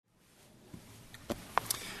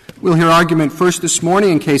We'll hear argument first this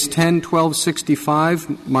morning in Case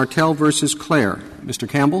 10-1265, Martel versus Clair. Mr.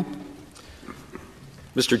 Campbell.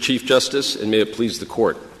 Mr. Chief Justice, and may it please the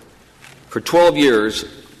Court. For 12 years,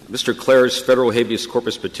 Mr. Clair's federal habeas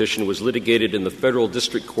corpus petition was litigated in the federal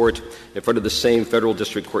district court in front of the same federal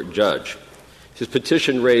district court judge. His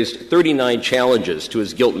petition raised 39 challenges to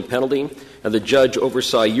his guilt and penalty, and the judge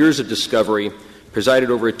oversaw years of discovery,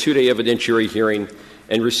 presided over a 2-day evidentiary hearing,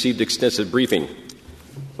 and received extensive briefing.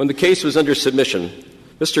 When the case was under submission,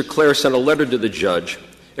 Mr. Clair sent a letter to the judge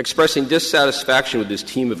expressing dissatisfaction with his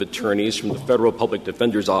team of attorneys from the Federal Public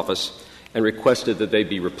Defender's Office and requested that they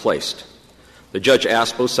be replaced. The judge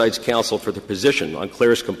asked both sides' counsel for their position on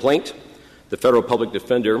Clair's complaint. The Federal Public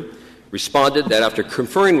Defender responded that after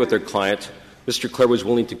conferring with their client, Mr. Clair was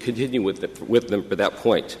willing to continue with them for that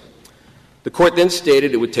point. The Court then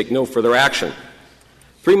stated it would take no further action.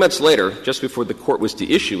 3 months later, just before the Court was to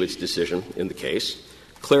issue its decision in the case,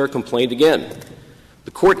 Clair complained again.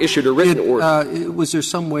 The Court issued a written order. Was there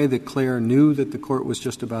some way that Clair knew that the Court was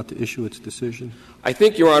just about to issue its decision? I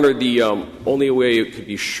think, Your Honor, the only way it could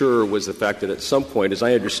be sure was the fact that at some point, as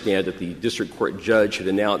I understand it, the district court judge had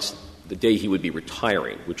announced the day he would be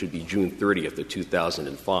retiring, which would be June 30th of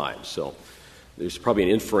 2005. So there's probably an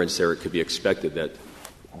inference there. It could be expected that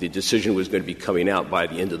the decision was going to be coming out by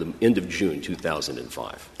the end of June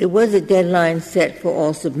 2005. There was a deadline set for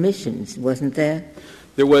all submissions, wasn't there?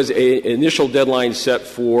 There was an initial deadline set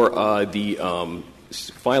for the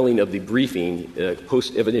filing of the briefing,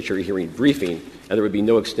 post-evidentiary hearing briefing, and there would be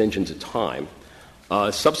no extensions of time.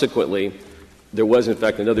 Subsequently, there was, in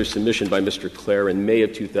fact, another submission by Mr. Clair in May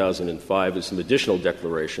of 2005 with some additional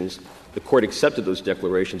declarations. The Court accepted those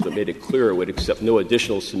declarations but made it clear it would accept no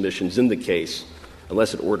additional submissions in the case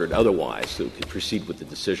unless it ordered otherwise, so it could proceed with the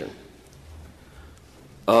decision.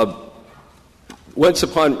 In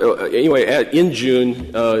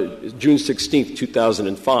June 16th,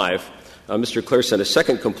 2005, Mr. Clair sent a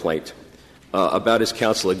second complaint about his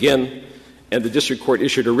counsel again, and the district court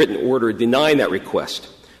issued a written order denying that request,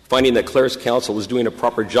 finding that Clair's counsel was doing a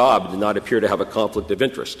proper job and did not appear to have a conflict of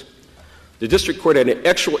interest. The district court had an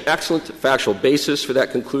excellent factual basis for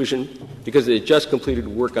that conclusion because it had just completed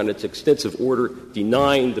work on its extensive order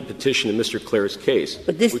denying the petition in Mr. Clair's case.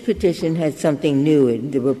 But this petition had something new in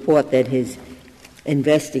the report that his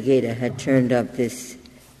investigator had turned up this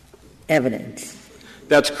evidence.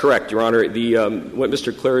 That's correct, Your Honor. What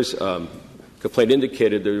Mr. Clair's complaint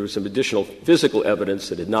indicated, there was some additional physical evidence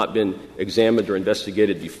that had not been examined or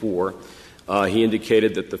investigated before. He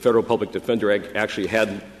indicated that the Federal Public Defender actually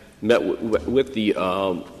had met with the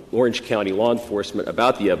Orange County law enforcement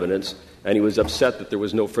about the evidence, and he was upset that there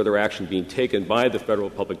was no further action being taken by the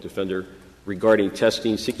Federal Public Defender regarding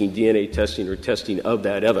testing, seeking DNA testing or testing of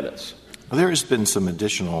that evidence. Well, there has been some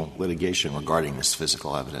additional litigation regarding this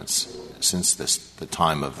physical evidence since the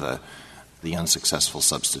time of the unsuccessful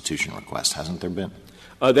substitution request, hasn't there been?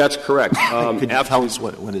 That's correct. Could you tell us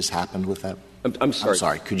what has happened with that? I'm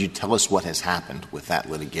sorry. Could you tell us what has happened with that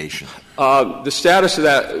litigation? The status of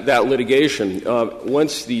that litigation,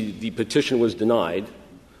 once the petition was denied,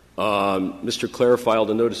 Mr. Clair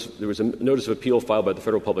filed a notice. There was a notice of appeal filed by the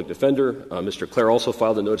Federal Public Defender. Mr. Clair also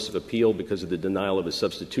filed a notice of appeal because of the denial of a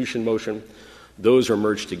substitution motion. Those are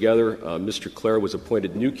merged together. Mr. Clair was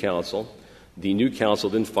appointed new counsel. The new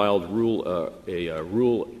counsel then filed a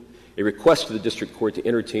request to the district court to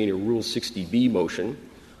entertain a Rule 60B motion,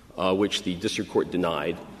 which the district court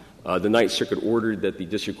denied. The Ninth Circuit ordered that the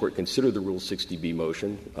district court consider the Rule 60B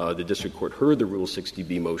motion. The district court heard the Rule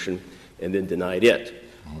 60B motion and then denied it.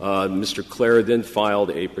 Mr. Clair then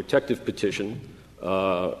filed a protective petition,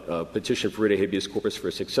 a petition for writ habeas corpus for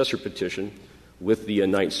a successor petition with the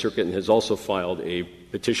Ninth Circuit, and has also filed a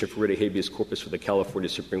petition for writ habeas corpus for the California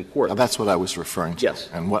Supreme Court. Now, that's what I was referring to. Yes.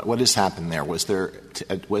 And what has happened there? Was there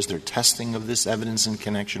testing of this evidence in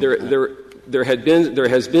connection with that? There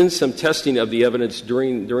has been some testing of the evidence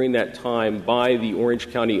during that time by the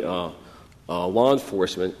Orange County law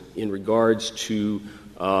enforcement in regards to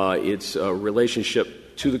its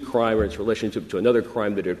relationship to the crime or its relationship to another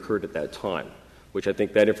crime that had occurred at that time, which I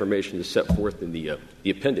think that information is set forth in the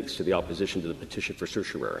appendix to the opposition to the petition for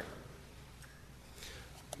certiorari.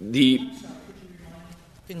 Can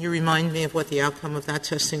you remind me of what the outcome of that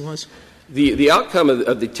testing was? The outcome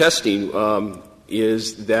of the testing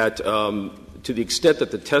is that to the extent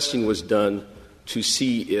that the testing was done to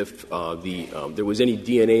see if there was any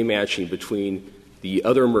DNA matching between the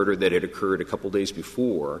other murder that had occurred a couple days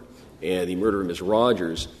before and the murder of Ms.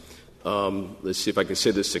 Rogers, let's see if I can say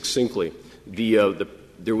this there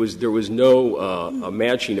was no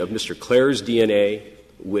matching of Mr. Clair's DNA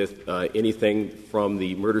with anything from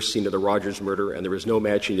the murder scene of the Rogers murder, and there was no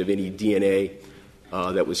matching of any DNA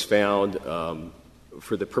that was found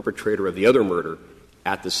for the perpetrator of the other murder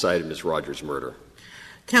at the site of Ms. Rogers' murder.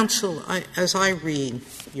 Counsel, as I read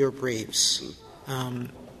your briefs,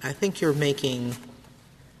 I think you're making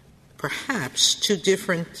perhaps two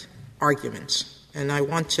different arguments, and I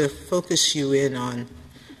want to focus you in on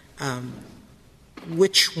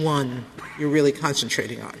which one you're really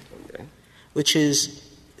concentrating on, which is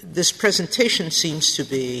this presentation seems to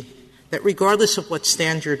be that regardless of what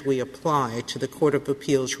standard we apply to the Court of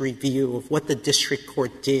Appeals review of what the district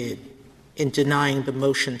court did in denying the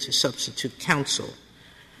motion to substitute counsel,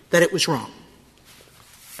 that it was wrong.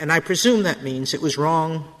 And I presume that means it was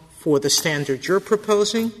wrong for the standard you're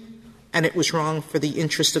proposing, and it was wrong for the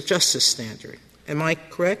interest of justice standard. Am I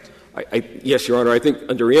correct? Yes, Your Honor. I think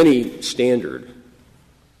under any standard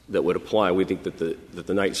that would apply, we think that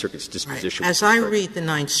the Ninth Circuit's disposition. Right. As I read the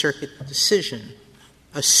Ninth Circuit decision,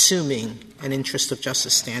 assuming an interest of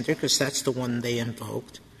justice standard, because that's the one they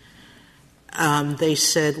invoked, they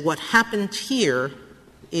said what happened here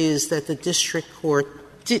is that the district court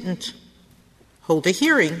didn't hold a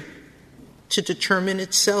hearing to determine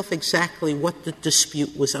itself exactly what the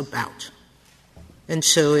dispute was about. And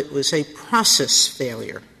so it was a process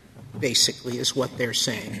failure, basically, is what they're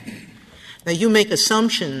saying. Now, you make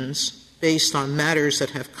assumptions based on matters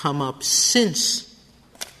that have come up since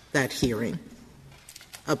that hearing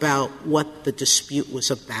about what the dispute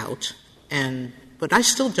was about, but I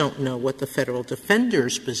still don't know what the federal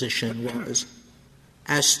defender's position was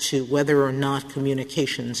as to whether or not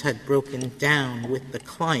communications had broken down with the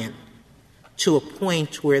client to a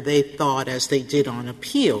point where they thought, as they did on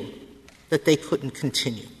appeal, that they couldn't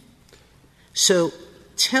continue. So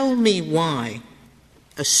tell me why,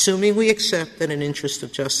 assuming we accept that an interest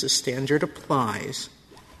of justice standard applies,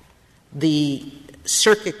 the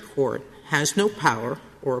circuit court has no power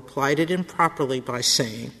or applied it improperly by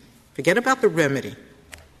saying, forget about the remedy,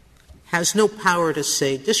 has no power to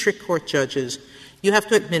say, district court judges, you have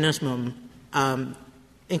to at minimum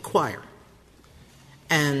inquire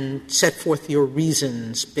and set forth your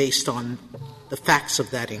reasons based on the facts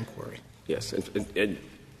of that inquiry. Yes. And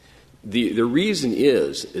the reason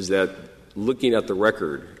is that looking at the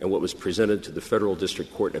record and what was presented to the federal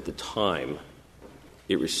district court at the time,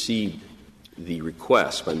 it received the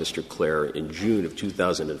request by Mr. Clair in June of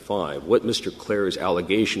 2005. What Mr. Clair's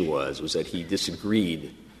allegation was that he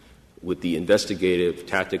disagreed with the investigative,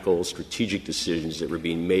 tactical, strategic decisions that were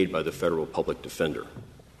being made by the federal public defender.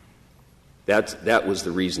 That was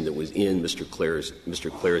the reason that was in Mr.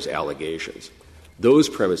 Clair's allegations. Those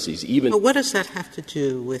premises, even. But what does that have to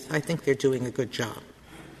do with, I think they're doing a good job?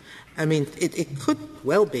 I mean, it could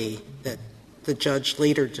well be that the judge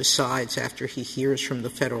later decides after he hears from the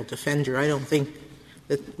federal defender,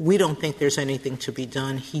 we don't think there's anything to be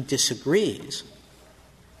done. He disagrees.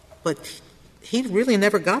 But he really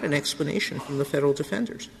never got an explanation from the federal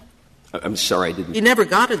defenders. I'm sorry, I didn't. He never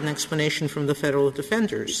got an explanation from the federal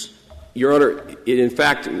defenders. Your Honor, it's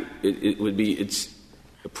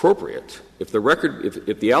appropriate if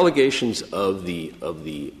the allegations of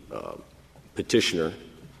the petitioner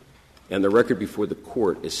and the record before the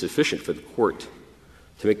court is sufficient for the court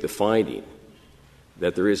to make the finding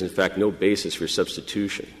that there is, in fact, no basis for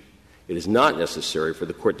substitution. It is not necessary for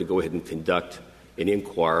the court to go ahead and conduct an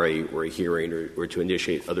inquiry or a hearing or to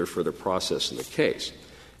initiate other further process in the case.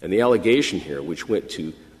 And the allegation here, which went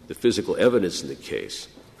to the physical evidence in the case,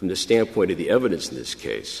 from the standpoint of the evidence in this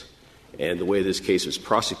case and the way this case was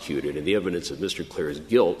prosecuted and the evidence of Mr. Clair's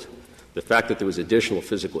guilt, the fact that there was additional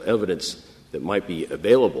physical evidence that might be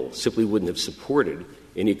available simply wouldn't have supported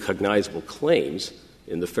any cognizable claims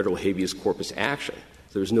in the federal habeas corpus action.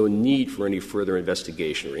 There was no need for any further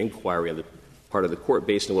investigation or inquiry on the part of the court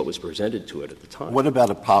based on what was presented to it at the time. What about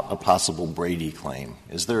a possible Brady claim?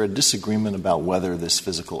 Is there a disagreement about whether this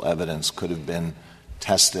physical evidence could have been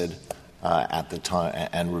tested at the time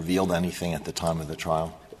and revealed anything at the time of the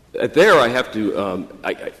trial? There, I have to.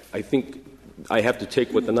 I think I have to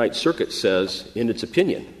take what the Ninth Circuit says in its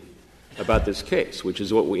opinion about this case, which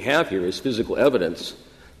is what we have here is physical evidence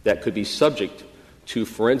that could be subject to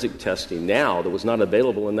forensic testing now that was not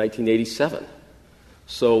available in 1987.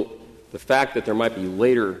 So the fact that there might be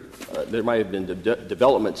there might have been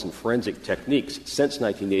developments in forensic techniques since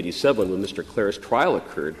 1987 when Mr. Clair's trial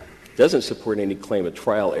occurred doesn't support any claim of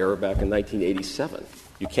trial error back in 1987.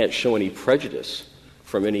 You can't show any prejudice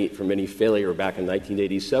from any failure back in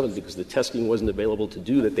 1987 because the testing wasn't available to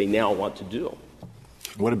do that they now want to do.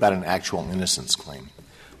 What about an actual innocence claim?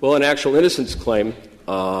 Well, an actual innocence claim,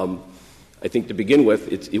 I think to begin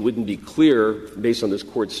with, it wouldn't be clear, based on this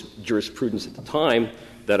Court's jurisprudence at the time,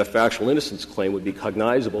 that a factual innocence claim would be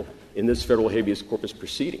cognizable in this federal habeas corpus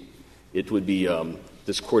proceeding. It would be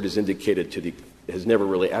this Court has indicated has never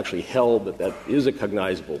really actually held that is a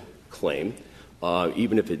cognizable claim.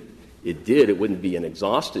 Even if it did, it wouldn't be it would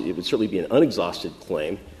certainly be an unexhausted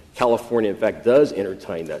claim. California, in fact, does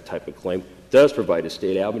entertain that type of claim, does provide a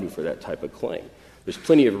state avenue for that type of claim. There's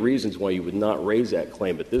plenty of reasons why you would not raise that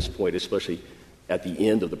claim at this point, especially at the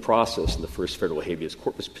end of the process in the first federal habeas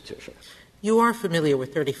corpus petition. You are familiar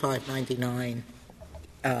with 3599E,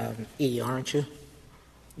 aren't you?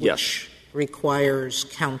 Yes. Which requires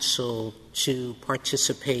counsel to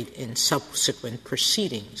participate in subsequent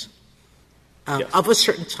proceedings Yes. of a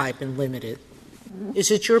certain type and limited.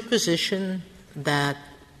 Is it your position that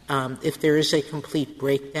if there is a complete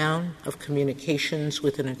breakdown of communications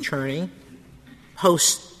with an attorney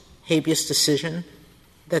post-habeas decision,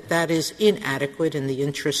 that is inadequate in the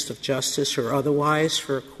interest of justice or otherwise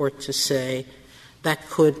for a court to say that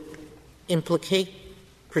could implicate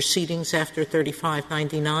proceedings after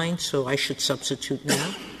 3599, so I should substitute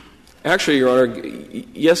now? Actually, Your Honor,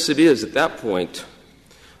 yes, it is. At that point,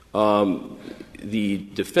 the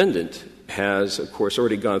defendant has, of course,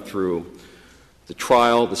 already gone through the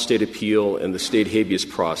trial, the state appeal, and the state habeas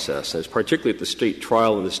process. And it's particularly at the state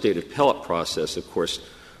trial and the state appellate process, of course,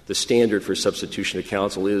 the standard for substitution of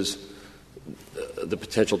counsel is the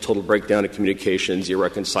potential total breakdown of communications,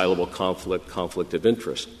 irreconcilable conflict of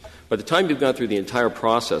interest. By the time you've gone through the entire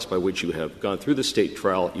process by which you have gone through the state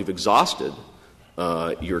trial, you've exhausted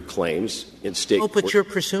your claims in state court. But you're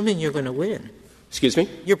presuming you're going to win. Excuse me?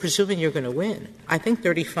 You're presuming you're going to win. I think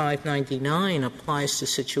 3599 applies to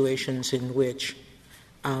situations in which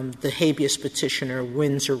the habeas petitioner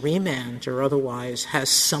wins a remand or otherwise has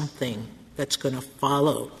something that's going to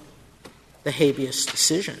follow the habeas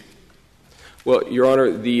decision. Well, Your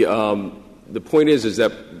Honor, the point is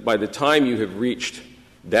that by the time you have reached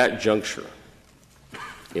that juncture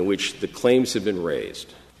in which the claims have been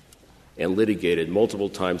raised and litigated multiple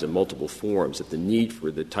times in multiple forms, that the need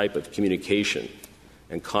for the type of communication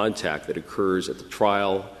and contact that occurs at the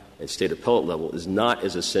trial and state appellate level is not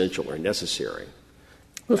as essential or necessary.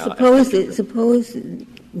 Well, suppose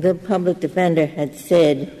the public defender had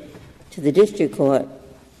said to the district court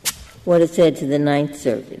what it said to the Ninth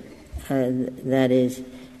Circuit, that is,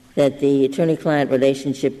 that the attorney-client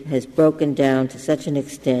relationship has broken down to such an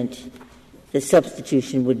extent the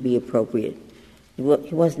substitution would be appropriate. He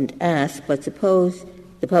wasn't asked, but suppose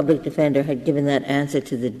the public defender had given that answer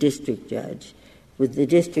to the district judge. Would the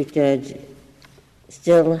district judge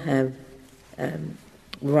still have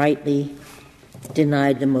rightly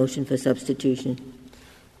denied the motion for substitution?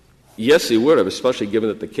 Yes, he would have, especially given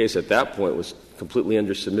that the case at that point was completely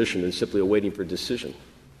under submission and simply awaiting for decision.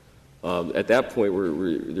 At that point,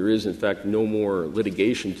 there is, in fact, no more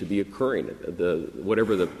litigation to be occurring.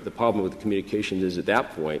 Whatever the problem with the communication is at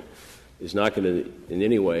that point is not going to in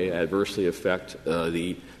any way adversely affect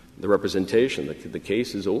the representation. The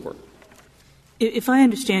case is over. If I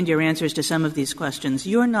understand your answers to some of these questions,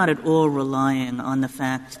 you're not at all relying on the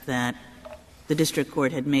fact that the district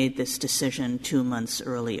court had made this decision 2 months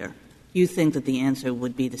earlier. You think that the answer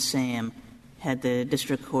would be the same had the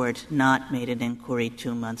district court not made an inquiry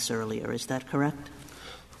 2 months earlier. Is that correct?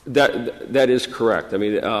 That is correct. I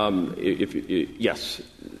mean, yes,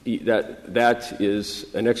 that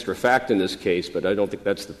is an extra fact in this case, but I don't think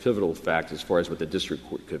that's the pivotal fact as far as what the district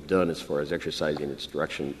court could have done as far as exercising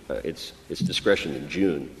its discretion in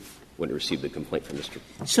June when it received the complaint from Mr.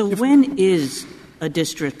 So when is a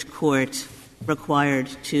district court required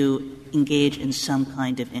to engage in some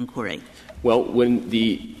kind of inquiry? Well, when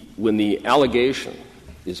the allegation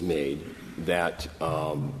is made that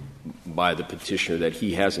by the petitioner that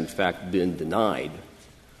he has in fact been denied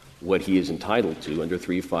what he is entitled to under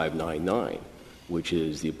 3599, which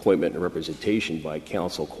is the appointment and representation by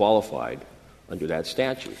counsel qualified under that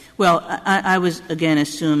statute. Well, I was, again,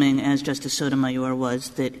 assuming, as Justice Sotomayor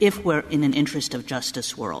was, that if we're in an interest of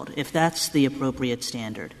justice world, if that's the appropriate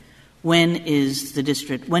standard, when does the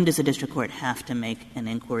district court have to make an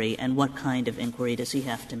inquiry, and what kind of inquiry does he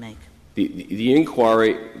have to make? The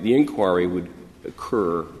inquiry would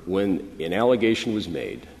occur when an allegation was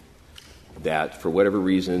made that, for whatever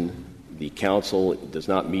reason, the counsel does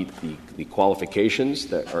not meet the qualifications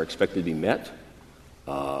that are expected to be met,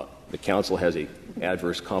 the counsel has an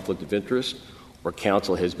adverse conflict of interest, or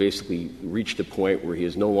counsel has basically reached a point where he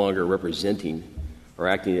is no longer representing or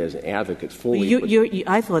acting as an advocate fully.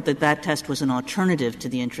 I thought that test was an alternative to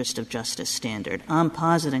the interest of justice standard. I'm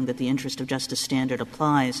positing that the interest of justice standard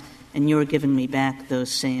applies, and you're giving me back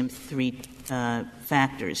those same three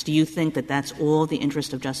factors. Do you think that that's all the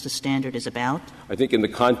interest of justice standard is about? I think in the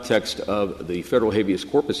context of the federal habeas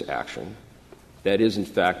corpus action, that is, in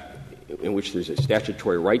fact, in which there's a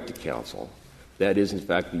statutory right to counsel, that is, in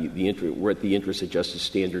fact, where the interest of justice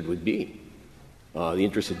standard would be.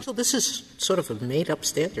 So this is sort of a made-up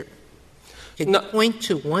standard. Can you point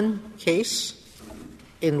to one case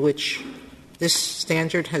in which this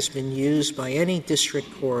standard has been used by any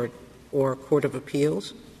district court or court of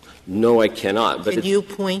appeals? No, I cannot. But can you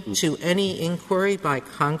point to any inquiry by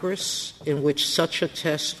Congress in which such a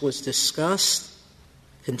test was discussed,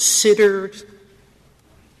 considered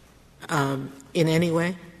in any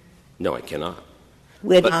way? No, I cannot.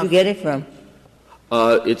 Where did you get it from?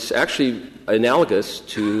 It's actually analogous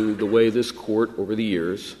to the way this Court over the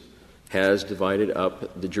years has divided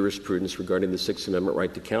up the jurisprudence regarding the Sixth Amendment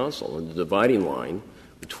right to counsel and the dividing line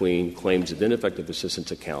between claims of ineffective assistance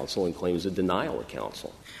to counsel and claims of denial of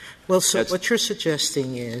counsel. Well, so what you're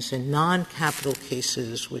suggesting is in non-capital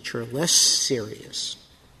cases which are less serious,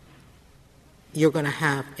 you're going to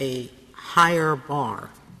have a higher bar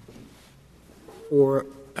or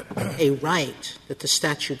a right that the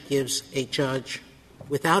statute gives a judge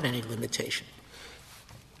without any limitation.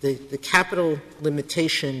 The capital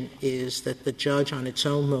limitation is that the judge on its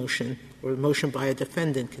own motion or a motion by a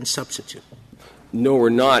defendant can substitute. No, we're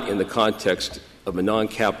not in the context of a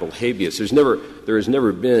non-capital habeas. There has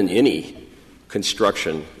never been any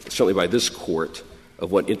construction, certainly by this Court,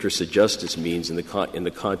 of what interest of justice means in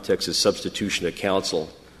the context of substitution of counsel,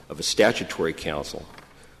 of a statutory counsel,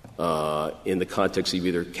 in the context of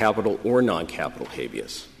either capital or non-capital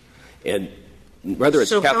habeas. And whether it's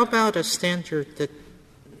so how about a standard that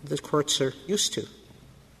the courts are used to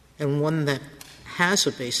and one that has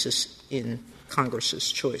a basis in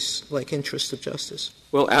Congress's choice, like interest of justice?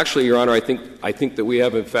 Well, actually, Your Honor, I think that we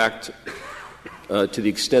have, in fact, to the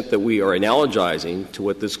extent that we are analogizing to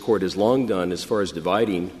what this Court has long done as far as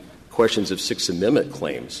dividing questions of Sixth Amendment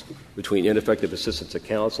claims between ineffective assistance of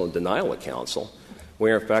counsel and denial of counsel, we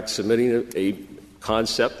are, in fact, submitting a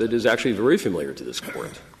concept that is actually very familiar to this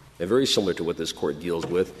Court and very similar to what this Court deals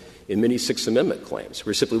with in many Sixth Amendment claims.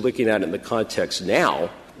 We're simply looking at it in the context now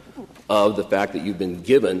of the fact that you've been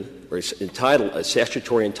given or entitled a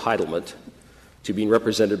statutory entitlement to being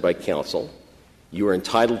represented by counsel. You are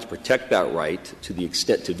entitled to protect that right to the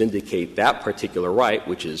extent to vindicate that particular right,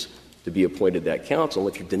 which is to be appointed that counsel.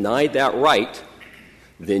 If you're denied that right,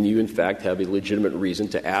 then you, in fact, have a legitimate reason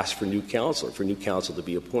to ask for new counsel to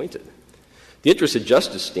be appointed. The interest of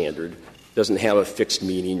justice standard doesn't have a fixed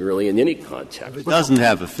meaning, really, in any context. It doesn't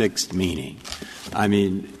have a fixed meaning. I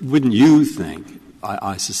mean, wouldn't you think,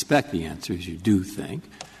 I suspect the answer is you do think,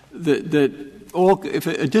 that if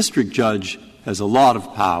a district judge has a lot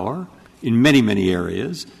of power in many, many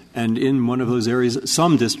areas, and in one of those areas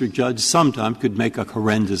some district judge sometime could make a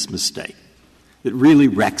horrendous mistake that really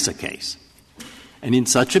wrecks a case. And in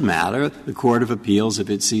such a matter, the Court of Appeals, if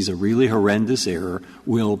it sees a really horrendous error,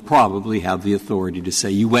 will probably have the authority to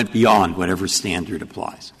say you went beyond whatever standard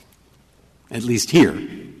applies. At least here.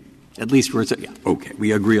 At least where it's okay,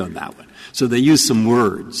 we agree on that one. So they use some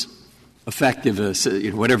words, effective,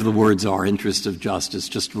 whatever the words are, interest of justice,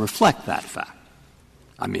 just to reflect that fact.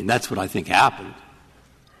 I mean, that's what I think happened.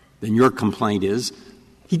 Then your complaint is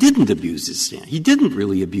he didn't abuse his stand. He didn't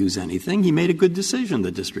really abuse anything. He made a good decision,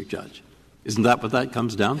 the district judge. Isn't that what that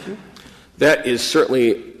comes down to? That is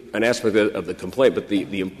certainly an aspect of the complaint, but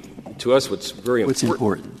to us what's very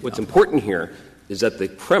important. What's important here is that the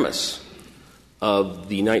premise of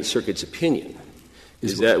the Ninth Circuit's opinion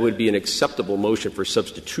is that it would be an acceptable motion for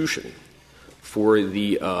substitution for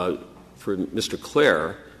Mr.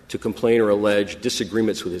 Clair to complain or allege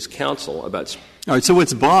disagreements with his counsel about. All right. So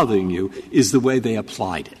what's bothering you is the way they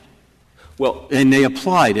applied it. Well, and they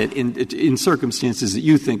applied it in circumstances that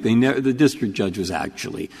you think the district judge was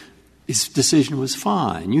actually his decision was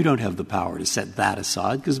fine. You don't have the power to set that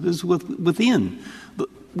aside because it's within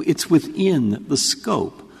the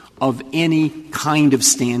scope of any kind of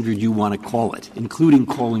standard you want to call it, including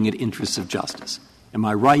calling it interests of justice. Am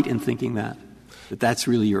I right in thinking that that's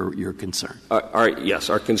really your concern? Yes.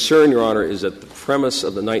 Our concern, Your Honor, is that the premise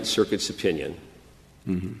of the Ninth Circuit's opinion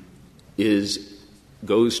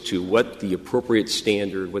goes to what the appropriate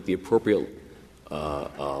standard, what the appropriate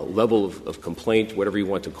level of complaint, whatever you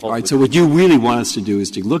want to call it. All right. So what you really want us to do is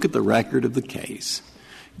to look at the record of the case,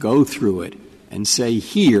 go through it, and say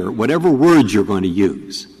here, whatever words you're going to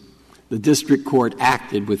use, the district court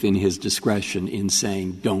acted within his discretion in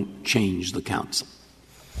saying don't change the counsel.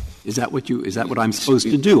 Is that what I'm supposed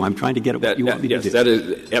to do? I'm trying to get at what you want me to do. That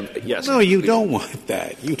is, yes. No, you don't want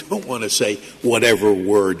that. You don't want to say whatever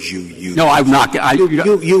words you use. No, I'm not.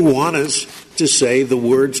 You want us to say the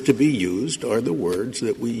words to be used are the words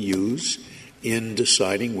that we use in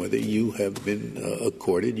deciding whether you have been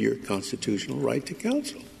accorded your constitutional right to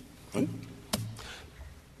counsel. Right?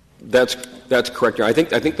 That's correct. I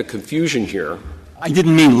think the confusion here. I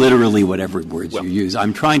didn't mean literally whatever words you use.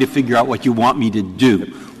 I'm trying to figure out what you want me to do.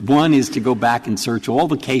 One is to go back and search all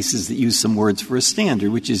the cases that use some words for a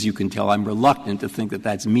standard, which, as you can tell, I'm reluctant to think that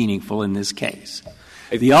that's meaningful in this case.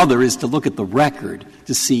 The other is to look at the record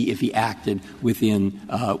to see if he acted within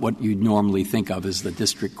what you'd normally think of as the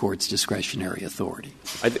district court's discretionary authority.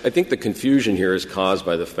 I think the confusion here is caused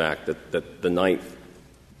by the fact that the Ninth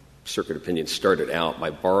Circuit opinion started out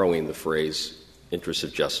by borrowing the phrase interests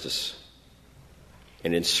of justice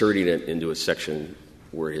and inserting it into a section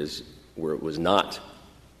where it was not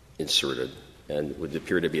inserted and would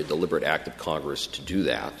appear to be a deliberate act of Congress to do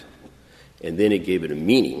that. And then it gave it a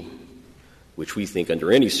meaning which we think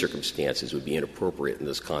under any circumstances would be inappropriate in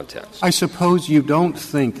this context. I suppose you don't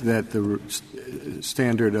think that the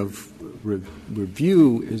standard of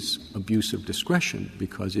review is abuse of discretion,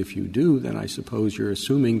 because if you do, then I suppose you're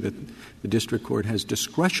assuming that the district court has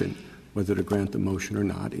discretion whether to grant the motion or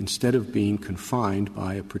not, instead of being confined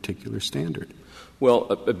by a particular standard. Well,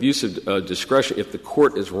 abuse of discretion, if the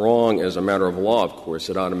court is wrong as a matter of law, of course,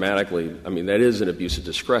 it automatically — that is an abuse of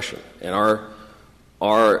discretion. And our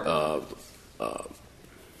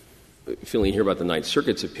feeling here about the Ninth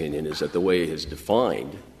Circuit's opinion is that the way it has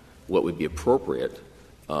defined what would be appropriate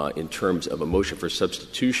in terms of a motion for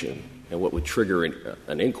substitution and what would trigger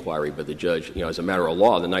an inquiry by the judge, as a matter of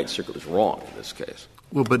law, the Ninth Circuit was wrong in this case.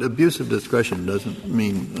 Well, but abuse of discretion doesn't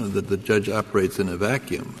mean that the judge operates in a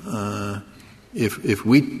vacuum. If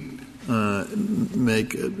we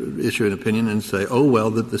issue an opinion and say,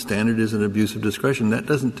 that the standard is an abuse of discretion, that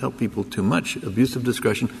doesn't tell people too much. Abuse of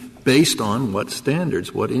discretion based on what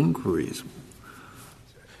standards, what inquiries.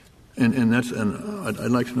 And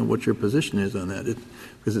I'd like to know what your position is on that.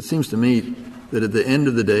 Because it seems to me that at the end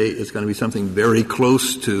of the day, it's going to be something very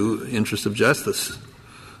close to interest of justice.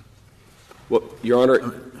 Well, Your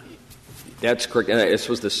Honor, that's correct. And I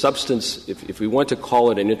suppose the substance, if we want to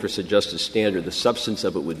call it an interest of justice standard, the substance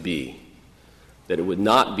of it would be that it would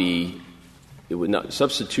not be appropriate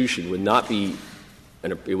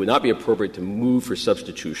to move for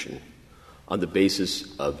substitution on the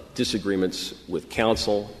basis of disagreements with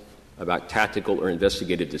counsel about tactical or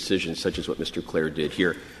investigative decisions, such as what Mr. Clair did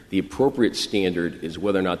here. The appropriate standard is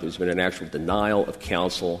whether or not there's been an actual denial of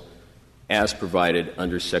counsel as provided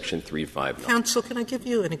under Section 359. Counsel, can I give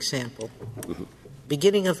you an example? Mm-hmm.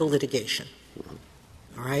 Beginning of the litigation. Mm-hmm.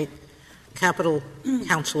 All right? Capital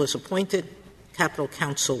counsel is appointed. Capital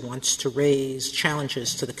counsel wants to raise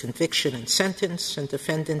challenges to the conviction and sentence, and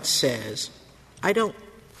defendant says, I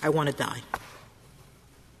want to die.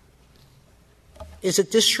 Is a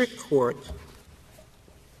district court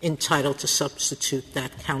entitled to substitute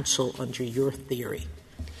that counsel under your theory?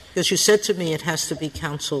 Because you said to me it has to be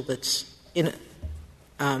counsel that's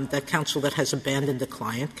that counsel that has abandoned the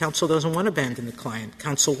client. Counsel doesn't want to abandon the client.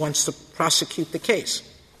 Counsel wants to prosecute the case.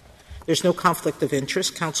 There's no conflict of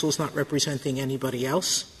interest. Counsel is not representing anybody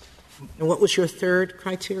else. And what was your third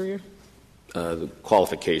criteria? The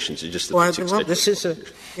qualifications. Just this is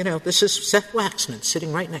this is Seth Waxman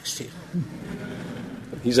sitting right next to you.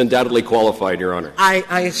 He's undoubtedly qualified, Your Honor.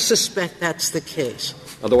 I suspect that's the case.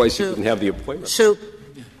 Otherwise, he wouldn't have the appointment. So,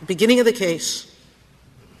 beginning of the case,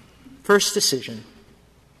 first decision,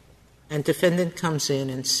 and defendant comes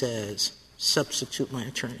in and says, substitute my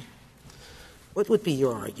attorney. What would be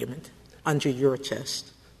your argument under your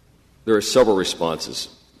test? There are several responses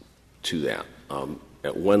to that.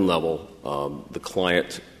 At one level, the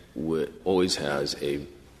client always has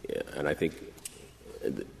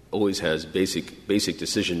always has basic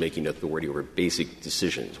decision-making authority over basic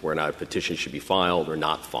decisions, where not a petition should be filed or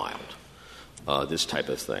not filed, this type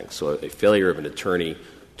of thing. So a failure of an attorney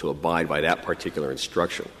to abide by that particular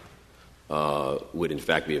instruction would, in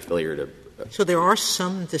fact, be a failure to So there are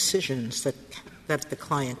some decisions that the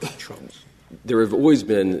client controls. There have always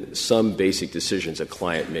been some basic decisions a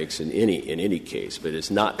client makes in any case, but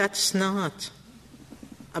it's not. That's not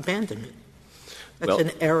abandonment. That's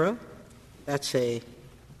an error. That's a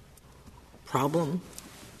problem.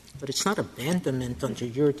 But it's not abandonment under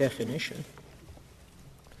your definition.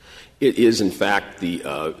 It is, in fact,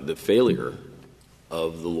 the failure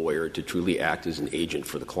of the lawyer to truly act as an agent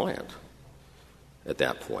for the client at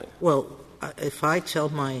that point. Well, if I tell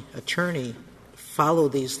my attorney, follow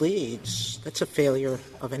these leads, that's a failure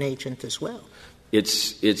of an agent as well.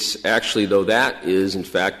 It's actually, though, that is, in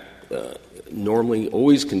fact, normally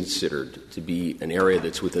always considered to be an area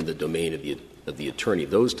that's within the domain of the attorney.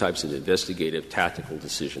 Those types of investigative, tactical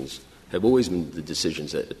decisions have always been the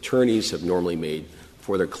decisions that attorneys have normally made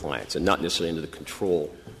for their clients and not necessarily under the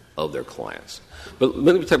control of their clients. But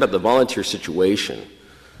let me talk about the volunteer situation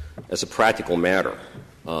as a practical matter.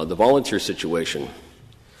 The volunteer situation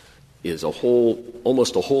is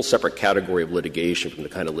almost a whole separate category of litigation from the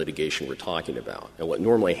kind of litigation we're talking about. And what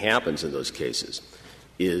normally happens in those cases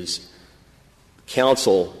is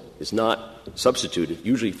counsel is not substituted.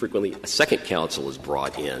 Usually, frequently, a second counsel is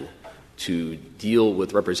brought in to deal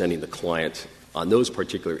with representing the client on those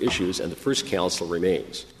particular issues, and the first counsel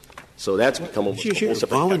remains. So that's become almost a whole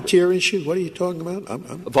separate volunteer issue? What are you talking about?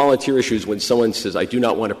 Volunteer issues when someone says, I do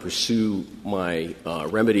not want to pursue my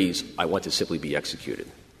remedies, I want to simply be executed.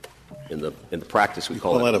 In the practice, we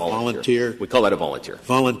call that a volunteer. We call that a volunteer.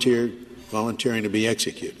 Volunteering to be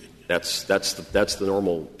executed. That's the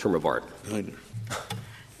normal term of art. I know.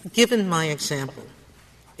 Given my example,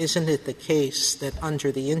 isn't it the case that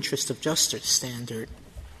under the interest of justice standard,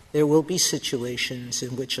 there will be situations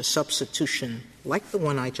in which a substitution, like the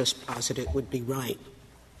one I just posited, would be right,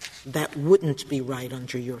 that wouldn't be right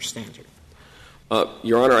under your standard?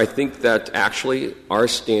 Your Honor, I think that actually our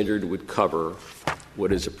standard would cover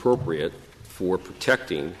what is appropriate for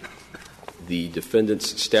protecting the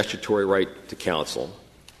defendant's statutory right to counsel.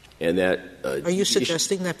 And that are you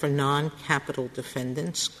suggesting that for non-capital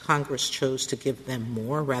defendants, Congress chose to give them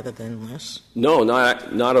more rather than less? No,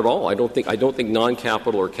 not at all. I don't think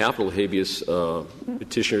non-capital or capital habeas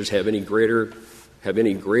petitioners have any greater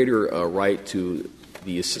right to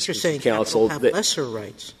the assistance of counsel. Have lesser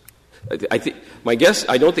rights. I think my guess.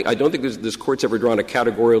 I don't think this Court's ever drawn a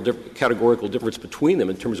categorical difference between them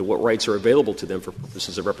in terms of what rights are available to them for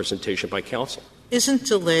purposes of representation by counsel. Isn't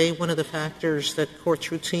delay one of the factors that courts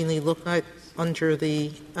routinely look at under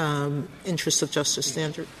the interest of justice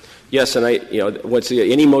standard? Yes, and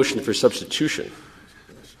any motion for substitution,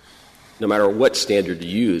 no matter what standard you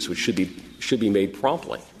use, which should be made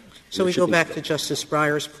promptly. So we go back to Justice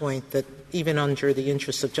Breyer's point that even under the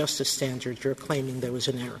interest of justice standard, you're claiming there was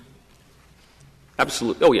an error.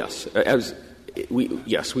 Absolutely. Oh,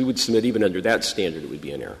 yes. We would submit even under that standard it would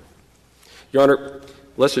be an error. Your Honor,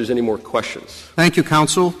 unless there's any more questions. Thank you,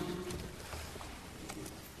 counsel.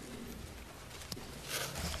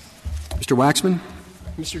 Mr. Waxman.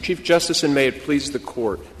 Mr. Chief Justice, and may it please the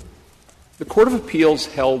Court. The Court of Appeals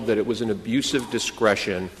held that it was an abuse of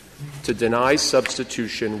discretion to deny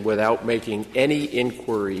substitution without making any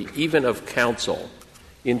inquiry, even of counsel,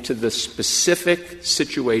 into the specific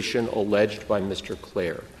situation alleged by Mr.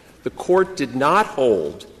 Clair. The Court did not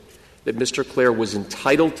hold that Mr. Clair was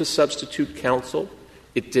entitled to substitute counsel.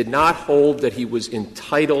 It did not hold that he was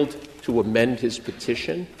entitled to amend his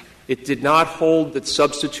petition. It did not hold that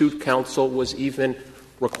substitute counsel was even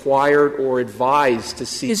required or advised to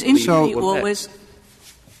seek leave to amend.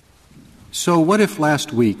 So what if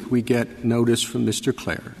last week we get notice from Mr.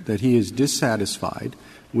 Clair that he is dissatisfied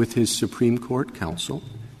with his Supreme Court counsel,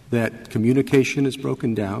 that communication is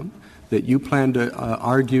broken down, that you plan to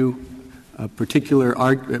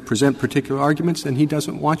present particular arguments, and he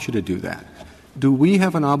doesn't want you to do that? Do we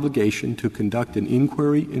have an obligation to conduct an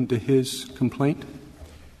inquiry into his complaint?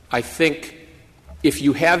 I think if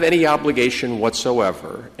you have any obligation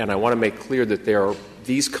whatsoever, and I want to make clear that there are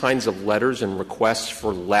these kinds of letters and requests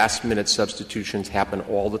for last-minute substitutions happen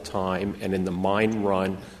all the time, and in the mine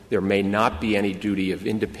run, there may not be any duty of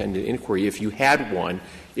independent inquiry. If you had one,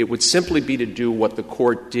 it would simply be to do what the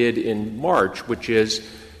Court did in March, which is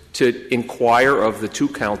to inquire of the two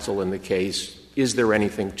counsel in the case, is there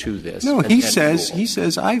anything to this? No, he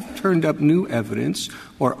says, I've turned up new evidence,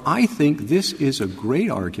 or I think this is a great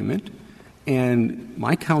argument, and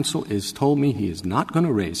my counsel has told me he is not going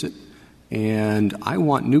to raise it, and I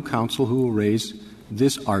want new counsel who will raise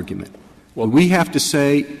this argument. Well, we have to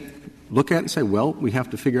look at it and say, well, we have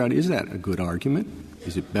to figure out, is that a good argument?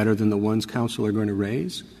 Is it better than the ones counsel are going to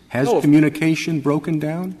raise? Has communication broken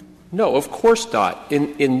down? No, of course not.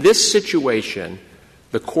 In this situation,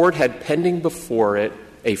 the Court had pending before it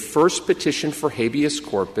a first petition for habeas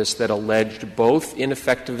corpus that alleged both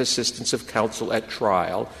ineffective assistance of counsel at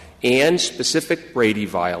trial and specific Brady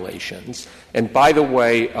violations. And by the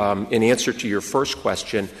way, in answer to your first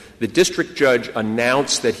question, the district judge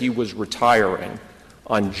announced that he was retiring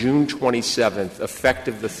on June 27th,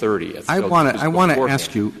 effective the 30th. I want to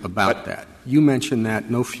ask you about that. You mentioned that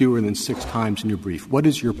no fewer than 6 times in your brief. What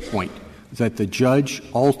is your point? That the judge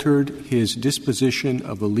altered his disposition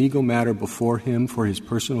of a legal matter before him for his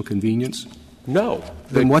personal convenience? No.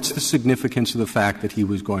 Then what's the significance of the fact that he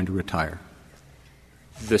was going to retire?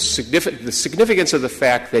 the significance of the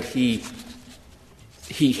fact that he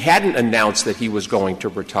hadn't announced that he was going to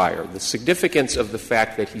retire. The significance of the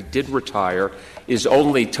fact that he did retire is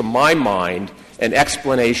only, to my mind, an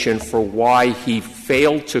explanation for why he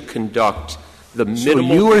failed to conduct the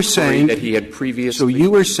minimal inquiry that he had previously. So you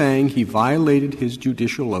were saying he violated his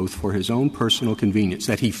judicial oath for his own personal convenience,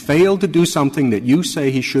 that he failed to do something that you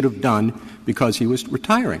say he should have done because he was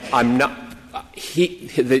retiring. I'm not.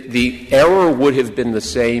 The error would have been the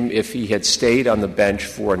same if he had stayed on the bench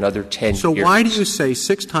for another 10 years. So why do you say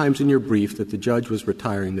 6 times in your brief that the judge was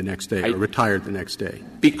retiring the next day or retired the next day?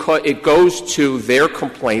 Because it goes to their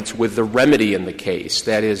complaints with the remedy in the case.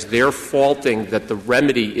 That is, they're faulting that the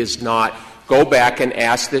remedy is not go back and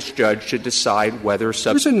ask this judge to decide whether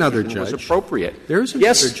substitution was appropriate. There's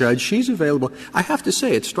another judge. She's available. I have to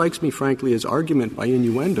say, it strikes me, frankly, as argument by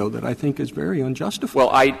innuendo that I think is very unjustified. Well,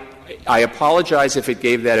 I apologize if it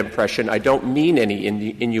gave that impression. I don't mean any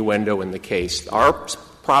innuendo in the case. Our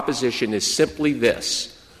proposition is simply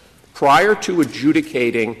this. Prior to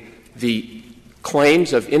adjudicating the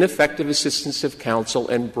claims of ineffective assistance of counsel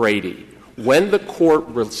and Brady, when the court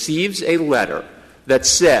receives a letter that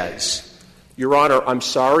says, Your Honor, I'm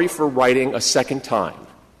sorry for writing a second time.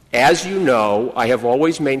 As you know, I have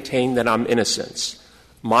always maintained that I'm innocent.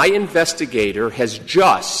 My investigator has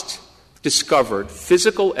just discovered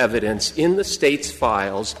physical evidence in the State's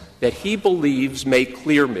files that he believes may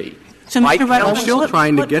clear me. So, Mr. Wright, I'm still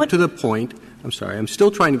trying to get to the point. I'm sorry. I'm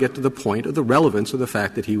still trying to get to the point of the relevance of the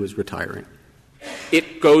fact that he was retiring.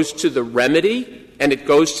 It goes to the remedy, and it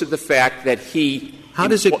goes to the fact that he. How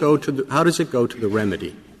does it go to the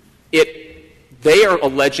remedy? They are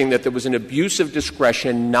alleging that there was an abuse of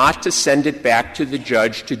discretion not to send it back to the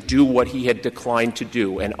judge to do what he had declined to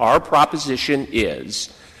do. And our proposition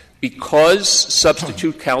is, because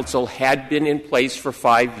substitute counsel had been in place for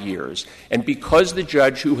 5 years, and because the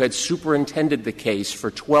judge who had superintended the case for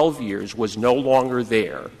 12 years was no longer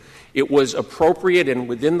there, it was appropriate and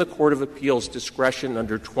within the Court of Appeals' discretion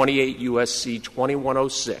under 28 U.S.C.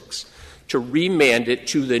 2106 to remand it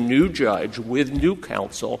to the new judge with new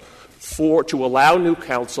counsel to allow new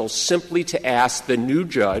counsel simply to ask the new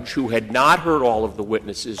judge, who had not heard all of the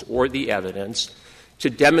witnesses or the evidence, to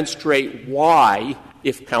demonstrate why,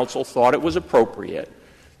 if counsel thought it was appropriate,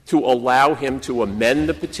 to allow him to amend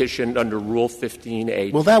the petition under Rule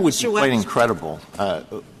 15A. Well, that would be quite incredible.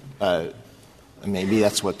 Maybe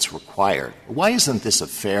that's what's required. Why isn't this a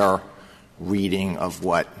fair reading of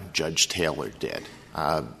what Judge Taylor did?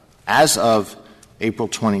 As of April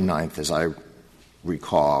 29th, as I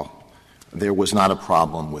recall, there was not a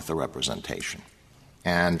problem with the representation.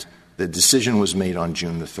 And the decision was made on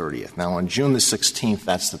June the 30th. Now, on June the 16th,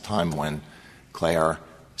 that's the time when Clair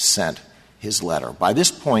sent his letter. By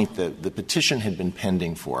this point, the petition had been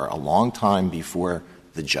pending for a long time before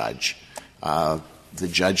the judge. The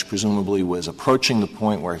judge presumably was approaching the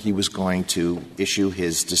point where he was going to issue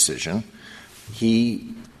his decision.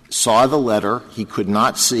 He saw the letter. He could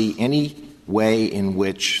not see any way in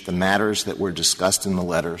which the matters that were discussed in the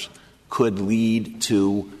letters could lead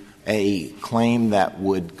to a claim that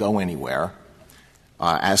would go anywhere.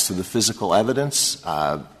 As to the physical evidence,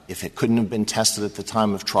 if it couldn't have been tested at the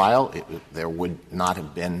time of trial, there would not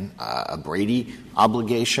have been a Brady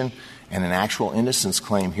obligation, and an actual innocence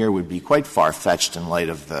claim here would be quite far-fetched in light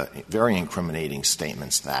of the very incriminating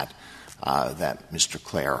statements that Mr.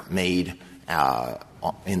 Clair made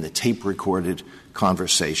in the tape-recorded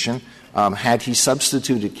conversation. Had he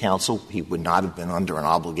substituted counsel, he would not have been under an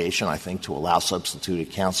obligation, I think, to allow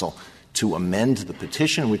substituted counsel to amend the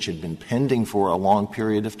petition, which had been pending for a long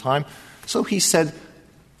period of time. So he said,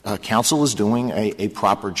 counsel is doing a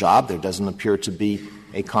proper job. There doesn't appear to be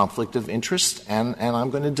a conflict of interest, and I'm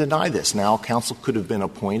going to deny this. Now, counsel could have been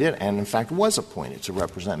appointed and, in fact, was appointed to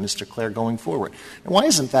represent Mr. Clair going forward. And why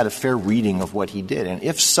isn't that a fair reading of what he did? And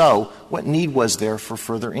if so, what need was there for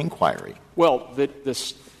further inquiry? Well, it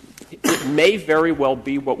may very well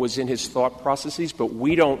be what was in his thought processes, but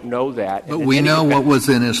we don't know that. But we know what was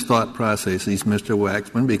in his thought processes, Mr.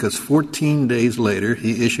 Waxman, because 14 days later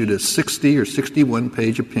he issued a 60 or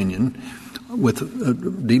 61-page opinion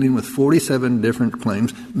with dealing with 47 different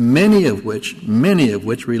claims, many of which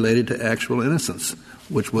related to actual innocence,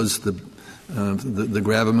 which was the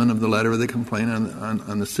gravamen of the letter of the complaint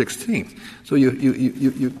on the 16th. So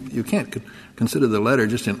you can't consider the letter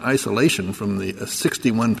just in isolation from the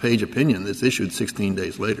 61-page opinion that's issued 16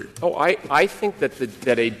 days later. Oh, I think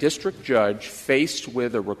that a district judge faced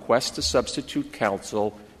with a request to substitute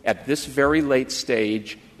counsel at this very late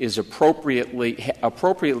stage is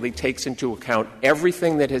appropriately takes into account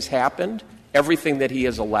everything that has happened, everything that he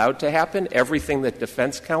has allowed to happen, everything that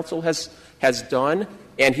defense counsel has done,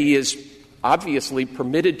 and he is obviously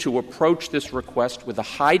permitted to approach this request with a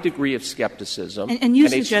high degree of skepticism and you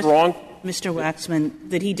and a suggest, strong Mr. Waxman,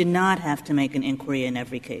 that he did not have to make an inquiry in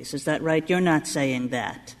every case. Is that right? You're not saying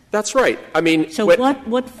that. That's right. I mean, so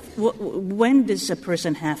when does a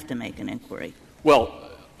person have to make an inquiry? Well,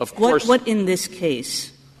 of course. What in this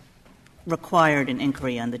case required an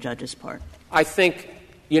inquiry on the judge's part? I think,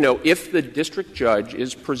 if the district judge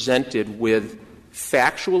is presented with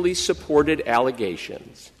factually supported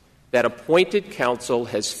allegations that appointed counsel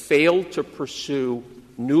has failed to pursue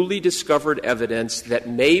newly discovered evidence that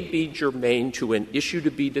may be germane to an issue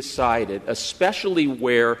to be decided, especially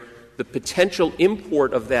where the potential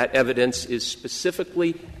import of that evidence is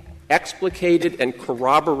specifically explicated and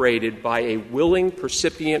corroborated by a willing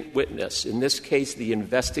percipient witness, in this case the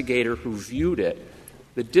investigator who viewed it,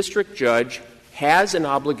 the district judge has an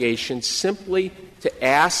obligation simply to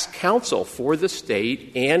ask counsel for the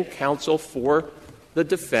state and counsel for the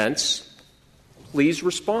defense, please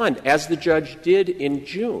respond, as the judge did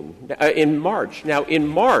in March. Now, in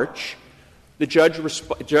March, the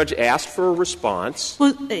judge asked for a response.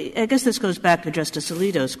 Well, I guess this goes back to Justice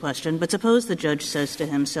Alito's question, but suppose the judge says to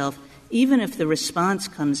himself, even if the response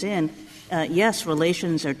comes in, yes,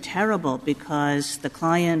 relations are terrible because the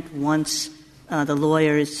client wants the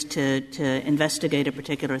lawyers to investigate a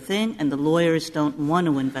particular thing, and the lawyers don't want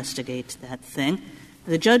to investigate that thing.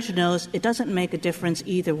 The judge knows it doesn't make a difference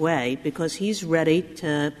either way because he's ready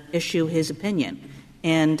to issue his opinion.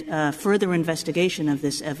 And further investigation of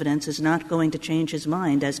this evidence is not going to change his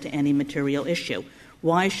mind as to any material issue.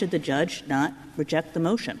 Why should the judge not reject the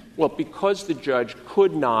motion? Well, because the judge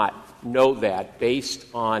could not know that based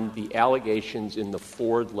on the allegations in the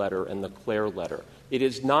Ford letter and the Clair letter. It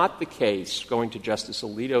is not the case, going to Justice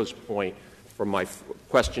Alito's point from my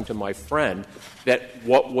question to my friend, that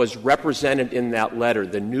what was represented in that letter,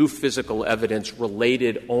 the new physical evidence,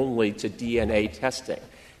 related only to DNA testing.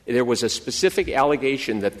 There was a specific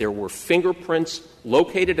allegation that there were fingerprints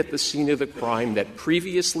located at the scene of the crime that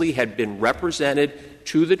previously had been represented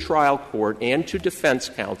to the trial court and to defense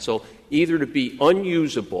counsel either to be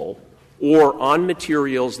unusable or on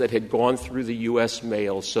materials that had gone through the U.S.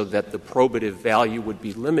 mail so that the probative value would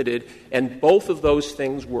be limited, and both of those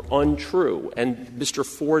things were untrue. And Mr.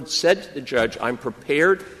 Ford said to the judge, I'm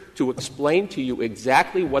prepared to explain to you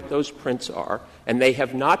exactly what those prints are, and they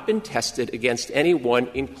have not been tested against anyone,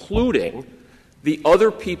 including the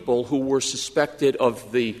other people who were suspected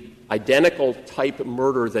of the identical type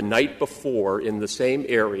murder the night before in the same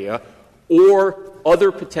area, or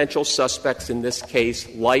other potential suspects in this case,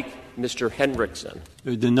 like Mr. Henriksen.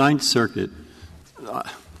 The Ninth Circuit,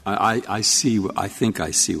 I think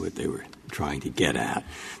I see what they were trying to get at.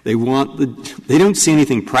 They don't see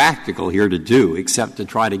anything practical here to do except to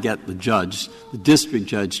try to get the district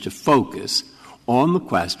judge to focus on the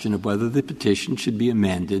question of whether the petition should be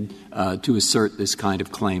amended to assert this kind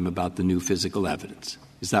of claim about the new physical evidence.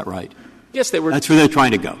 Is that right? Yes, they were. That's where they're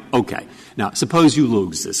trying to go. Okay. Now, suppose you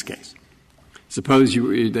lose this case. Suppose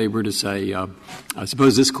they were to say,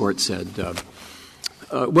 suppose this court said,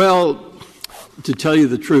 well, to tell you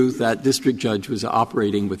the truth, that district judge was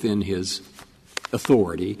operating within his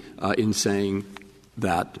authority in saying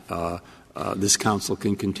that this counsel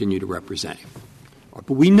can continue to represent him.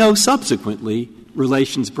 But we know subsequently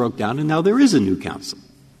relations broke down, and now there is a new counsel.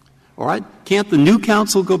 All right? Can't the new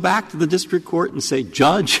counsel go back to the district court and say,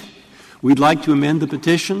 Judge, we'd like to amend the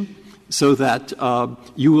petition so that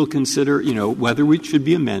you will consider, whether it should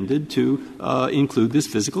be amended to include this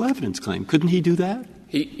physical evidence claim? Couldn't he do that?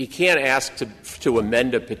 He can't ask to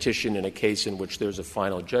amend a petition in a case in which there's a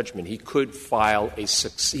final judgment. He could file a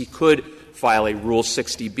Rule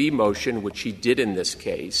 60B motion, which he did in this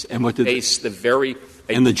case, and face the very.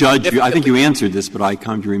 And the judge, I think you answered this, but I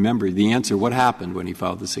come to remember the answer. What happened when he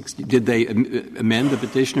filed the 60? Did they amend the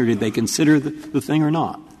petition, or did they consider the thing or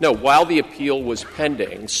not? No, while the appeal was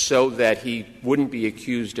pending, so that he wouldn't be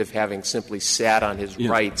accused of having simply sat on his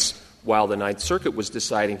rights while the Ninth Circuit was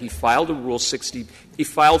deciding, he filed a Rule 60. He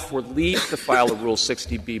filed for leave to file a Rule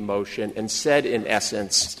 60B motion and said, in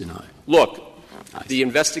essence, look, the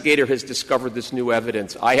investigator has discovered this new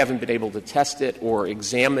evidence. I haven't been able to test it or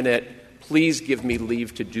examine it. Please give me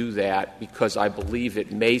leave to do that because I believe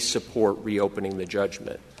it may support reopening the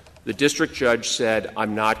judgment. The district judge said,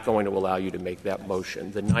 I'm not going to allow you to make that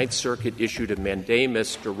motion. The Ninth Circuit issued a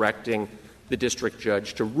mandamus directing the district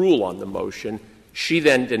judge to rule on the motion. She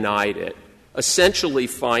then denied it, essentially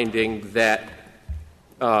finding that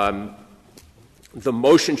the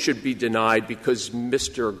motion should be denied because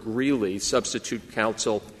Mr. Greeley, substitute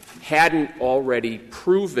counsel, hadn't already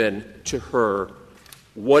proven to her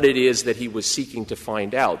what it is that he was seeking to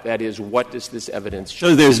find out. That is, what does this evidence show?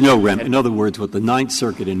 So there's no remedy. In other words, what the Ninth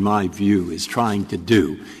Circuit, in my view, is trying to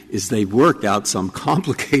do is they've worked out some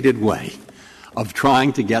complicated way of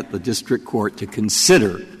trying to get the district court to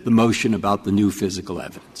consider the motion about the new physical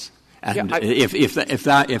evidence. And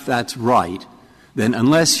if that's right, then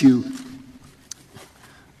unless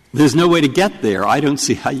there's no way to get there. I don't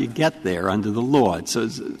see how you get there under the law. So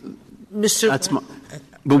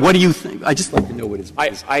but what do you think? I just like to know what it's.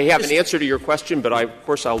 I have an answer to your question, but of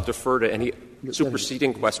course I'll defer to any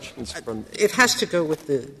superseding questions from. It has to go with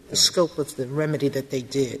the scope of the remedy that they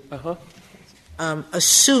did.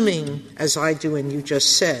 Assuming, as I do and you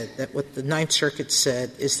just said, that what the Ninth Circuit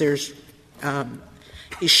said is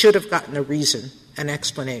he should have gotten a reason, an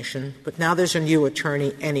explanation, but now there's a new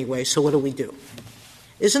attorney anyway, so what do we do?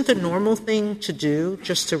 Isn't the normal thing to do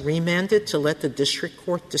just to remand it, to let the district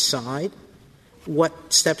court decide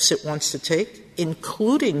what steps it wants to take,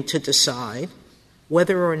 including to decide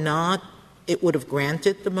whether or not it would have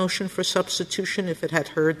granted the motion for substitution if it had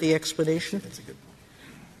heard the explanation?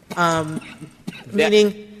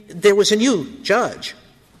 Meaning there was a new judge,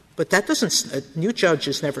 but that doesn't — a new judge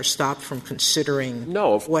is never stopped from considering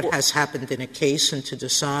what has happened in a case and to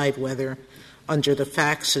decide whether, under the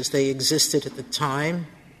facts as they existed at the time.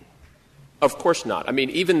 Of course not. I mean,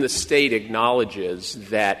 even the State acknowledges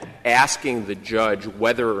that asking the judge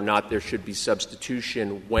whether or not there should be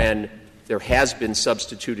substitution when there has been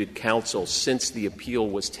substituted counsel since the appeal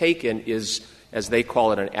was taken is, as they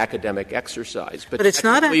call it, an academic exercise. But it's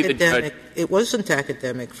not academic. It wasn't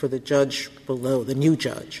academic for the judge below, the new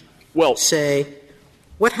judge, say,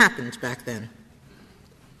 what happened back then?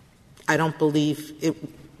 I don't believe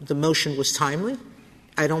the motion was timely.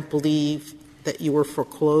 I don't believe that you were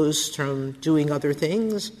foreclosed from doing other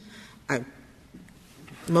things.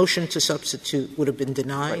 Motion to substitute would have been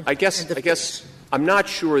denied. I guess I'm not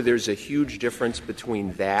sure there's a huge difference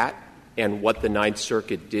between that and what the Ninth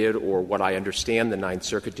Circuit did, or what I understand the Ninth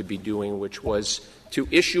Circuit to be doing, which was to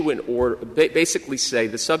issue an order, basically say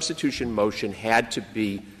the substitution motion had to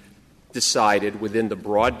be decided within the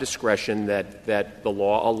broad discretion that the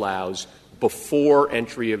law allows before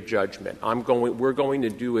entry of judgment. We're going to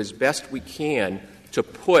do as best we can to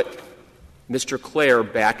put Mr. Clair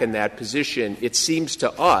back in that position. It seems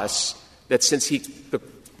to us that since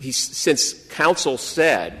counsel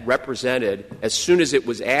represented, as soon as it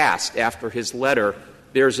was asked after his letter,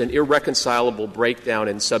 there's an irreconcilable breakdown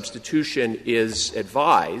and substitution is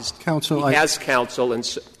advised. Counsel, he has counsel,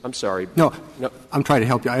 and I'm sorry. No, I'm trying to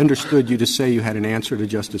help you. I understood you to say you had an answer to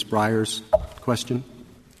Justice Breyer's question.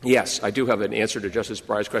 Yes, I do have an answer to Justice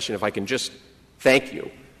Breyer's question. If I can just thank you.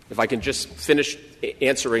 If I can just finish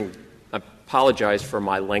answering, I apologize for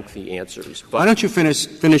my lengthy answers. But why don't you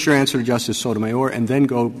finish your answer to Justice Sotomayor and then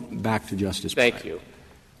go back to Justice Breyer? Thank you.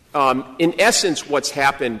 In essence, what's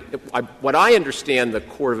happened, what I understand the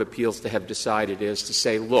Court of Appeals to have decided is to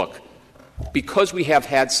say, look, because we have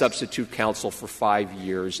had substitute counsel for 5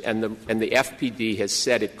 years and the FPD has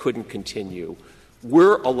said it couldn't continue,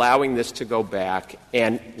 we're allowing this to go back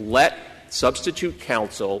and let substitute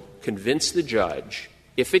counsel convince the judge,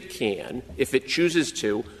 if it can, if it chooses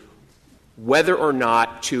to, whether or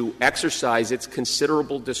not to exercise its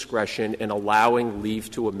considerable discretion in allowing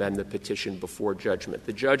leave to amend the petition before judgment.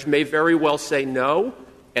 The judge may very well say no,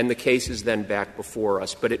 and the case is then back before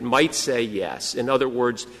us, but it might say yes. In other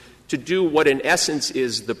words, to do what in essence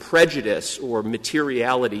is the prejudice or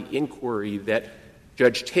materiality inquiry that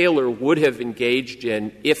Judge Taylor would have engaged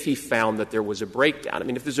in if he found that there was a breakdown. I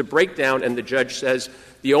mean, if there's a breakdown and the judge says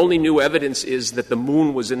the only new evidence is that the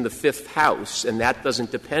moon was in the fifth house and that doesn't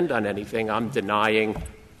depend on anything, I'm denying,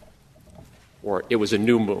 or it was a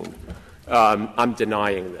new moon, I'm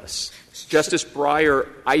denying this. Justice Breyer,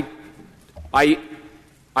 I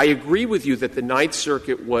agree with you that the Ninth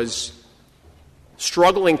Circuit was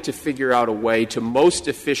struggling to figure out a way to most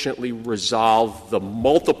efficiently resolve the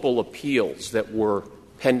multiple appeals that were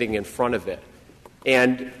pending in front of it.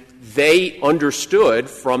 And they understood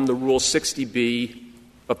from the Rule 60B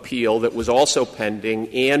appeal that was also pending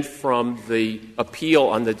and from the appeal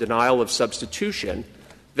on the denial of substitution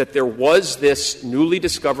that there was this newly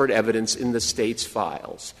discovered evidence in the State's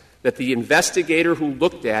files, that the investigator who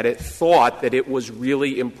looked at it thought that it was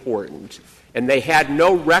really important, and they had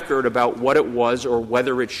no record about what it was or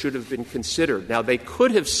whether it should have been considered. Now, they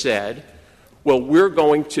could have said, well, we're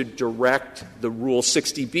going to direct the Rule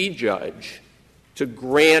 60B judge to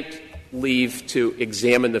grant leave to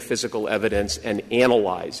examine the physical evidence and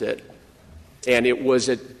analyze it. And it was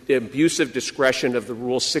an abuse of discretion of the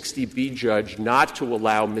Rule 60B judge not to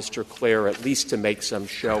allow Mr. Clair at least to make some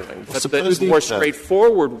showing. But the more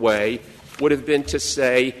straightforward way would have been to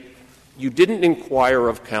say, you didn't inquire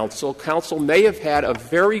of counsel. Counsel may have had a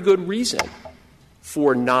very good reason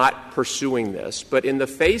for not pursuing this, but in the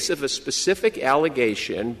face of a specific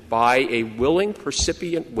allegation by a willing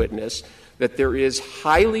percipient witness that there is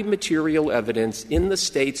highly material evidence in the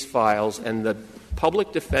state's files and the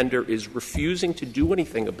public defender is refusing to do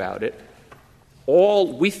anything about it,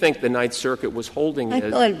 all we think the Ninth Circuit was holding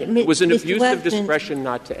it was an abuse of discretion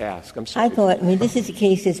not to ask. I'm sorry. This is a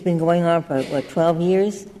case that's been going on for, 12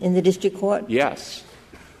 years in the district court? Yes.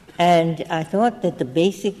 And I thought that the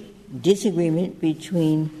basic disagreement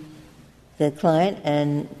between the client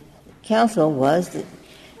and counsel was that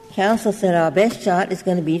counsel said our best shot is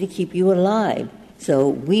going to be to keep you alive. So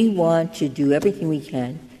we want to do everything we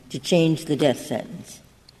can to change the death sentence.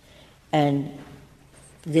 And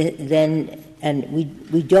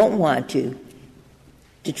we don't want to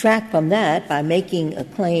detract from that by making a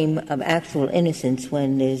claim of actual innocence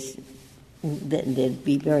when there'd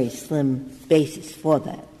be very slim basis for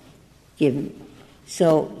that.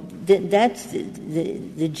 So that's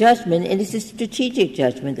the judgment, and it's a strategic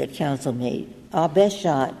judgment that counsel made. Our best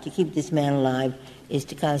shot to keep this man alive is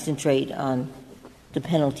to concentrate on the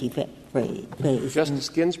penalty phase. Justice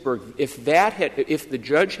Ginsburg, if the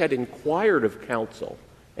judge had inquired of counsel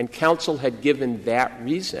and counsel had given that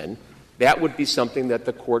reason, that would be something that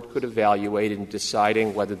the court could evaluate in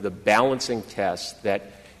deciding whether the balancing test that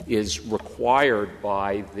is required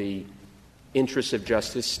by the interest of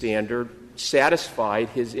justice standard satisfied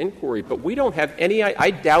his inquiry. But we don't have any —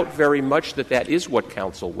 I doubt very much that is what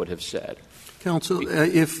counsel would have said. Counsel,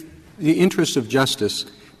 if the interest of justice,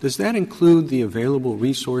 does that include the available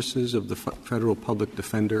resources of the federal public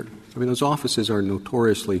defender? I mean, those offices are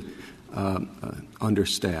notoriously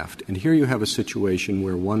understaffed. And here you have a situation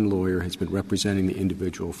where one lawyer has been representing the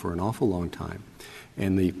individual for an awful long time,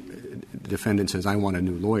 and the defendant says, I want a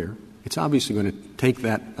new lawyer. It's obviously going to take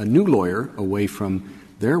a new lawyer away from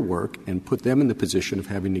their work and put them in the position of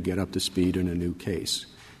having to get up to speed in a new case.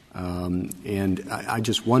 And I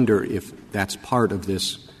just wonder if that's part of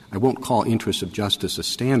this. I won't call interest of justice a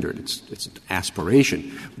standard. It's an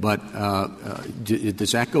aspiration. But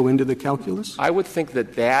does that go into the calculus? I would think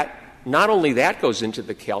that not only that goes into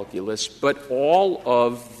the calculus, but all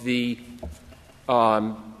of the,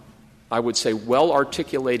 I would say,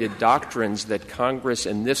 well-articulated doctrines that Congress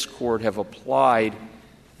and this Court have applied,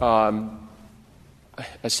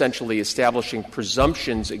 essentially establishing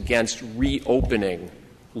presumptions against reopening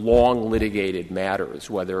long litigated matters,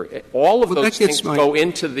 whether all of those things go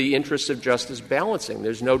into the interest of justice balancing.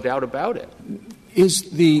 There's no doubt about it. Is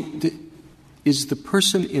the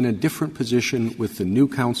person in a different position with the new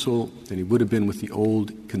counsel than he would have been with the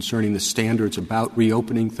old concerning the standards about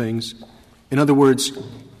reopening things? In other words,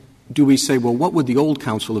 do we say, well, what would the old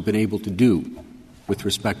counsel have been able to do with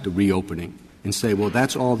respect to reopening? And say, well,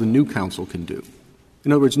 that's all the new counsel can do.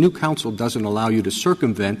 In other words, new counsel doesn't allow you to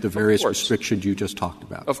circumvent the various restrictions you just talked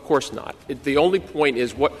about. Of course not. The only point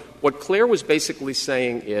is what Clair was basically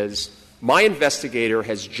saying is my investigator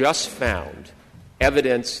has just found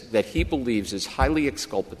evidence that he believes is highly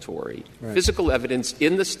exculpatory, physical evidence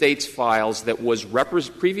in the state's files that was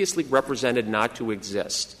previously represented not to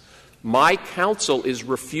exist. My counsel is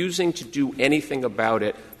refusing to do anything about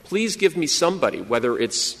it. Please give me somebody, whether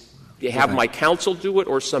it's have my counsel do it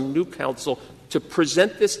or some new counsel, to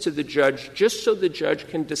present this to the judge just so the judge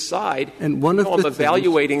can decide, and I'm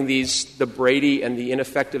evaluating the Brady and the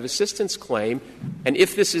ineffective assistance claim, and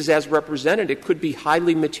if this is as represented, it could be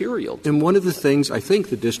highly material. And one of the things I think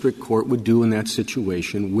the district court would do in that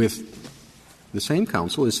situation with the same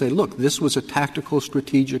counsel is say, look, this was a tactical,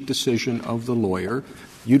 strategic decision of the lawyer.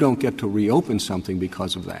 You don't get to reopen something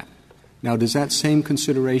because of that. Now, does that same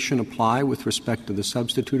consideration apply with respect to the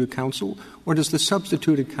substituted counsel, or does the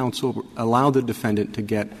substituted counsel allow the defendant to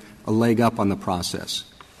get a leg up on the process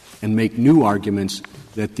and make new arguments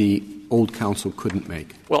that the old counsel couldn't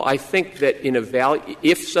make? Well, I think that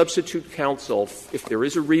if substitute counsel, if there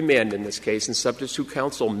is a remand in this case and substitute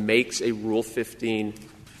counsel makes a Rule 15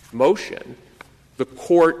 motion, the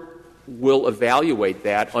court will evaluate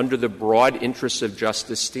that under the broad interests of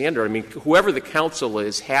justice standard. I mean, whoever the counsel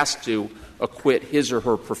is has to acquit his or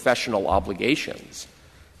her professional obligations.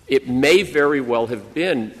 It may very well have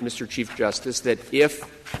been, Mr. Chief Justice, that if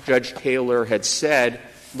Judge Taylor had said,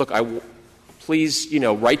 look, please,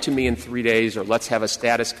 write to me in 3 days, or let's have a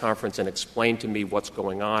status conference and explain to me what's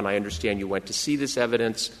going on. I understand you went to see this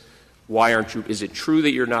evidence. Why aren't you? Is it true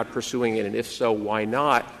that you're not pursuing it? And if so, why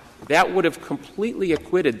not? That would have completely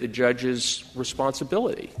acquitted the judge's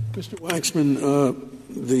responsibility. Mr. Waxman,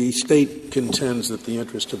 the State contends that the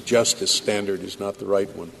interest of justice standard is not the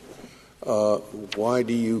right one. Why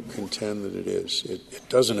do you contend that it is? It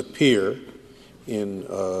doesn't appear in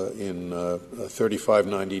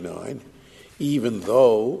 3599, even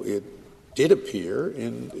though it did appear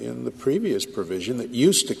in the previous provision that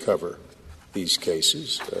used to cover these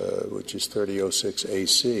cases, which is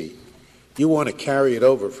 3006AC. You want to carry it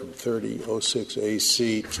over from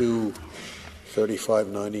 3006AC to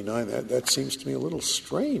 3599. That seems to me a little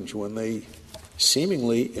strange when they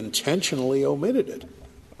seemingly intentionally omitted it.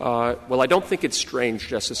 Well, I don't think it's strange,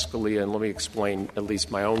 Justice Scalia, and let me explain at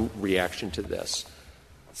least my own reaction to this.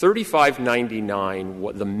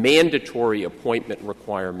 3599, the mandatory appointment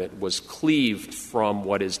requirement, was cleaved from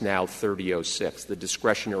what is now 3006, the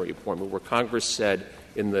discretionary appointment, where Congress said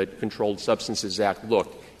in the Controlled Substances Act,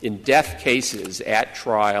 look, in death cases at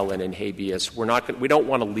trial and in habeas, we don't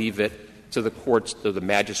want to leave it to the court's, to the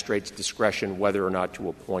magistrate's discretion whether or not to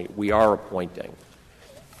appoint. We are appointing.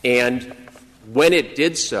 And when it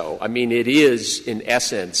did so, I mean, it is, in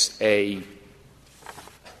essence, a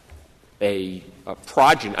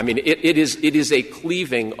progeny. I mean, it is a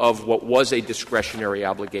cleaving of what was a discretionary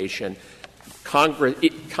obligation.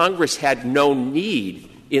 Congress had no need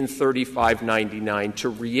in 3599 to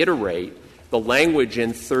reiterate the language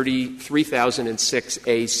in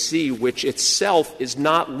 3006AC, which itself is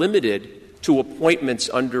not limited to appointments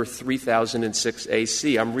under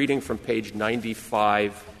 3006AC. I'm reading from page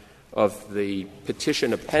 95 of the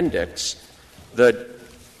petition appendix. The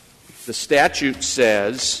statute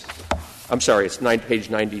says, I'm sorry, it's page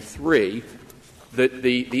 93.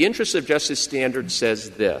 The interest of justice standard says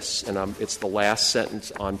this, and it's the last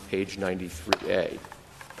sentence on page 93A.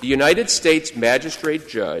 The United States magistrate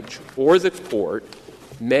judge or the court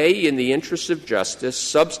may, in the interest of justice,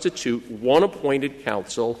 substitute one appointed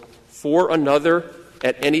counsel for another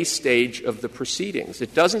at any stage of the proceedings.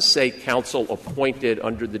 It doesn't say counsel appointed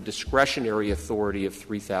under the discretionary authority of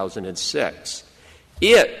 3006.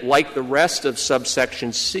 It, like the rest of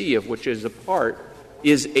subsection C, of which is a part,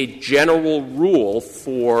 is a general rule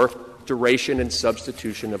for duration and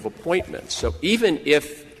substitution of appointments. So even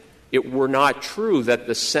if it were not true that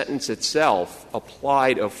the sentence itself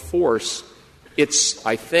applied of force, it's,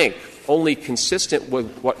 I think, only consistent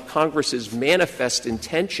with what Congress's manifest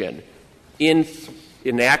intention in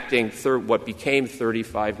enacting what became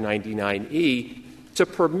 3599E to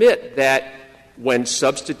permit that when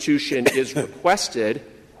substitution is requested,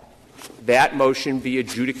 that motion be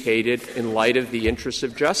adjudicated in light of the interests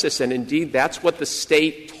of justice. And indeed, that's what the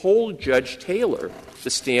State told Judge Taylor the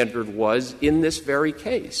standard was in this very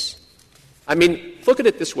case. I mean, look at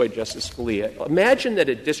it this way, Justice Scalia. Imagine that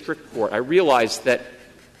a district court — I realize that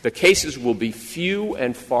the cases will be few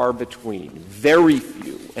and far between, very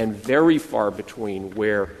few and very far between,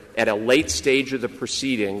 where at a late stage of the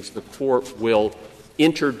proceedings the court will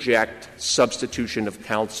interject substitution of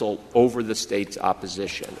counsel over the State's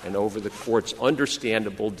opposition and over the court's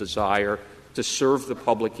understandable desire to serve the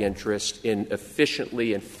public interest in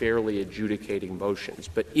efficiently and fairly adjudicating motions.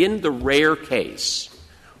 But in the rare case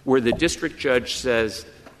where the district judge says,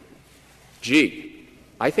 gee,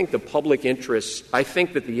 I think the public interest — I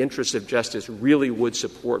think that the interests of justice really would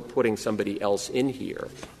support putting somebody else in here,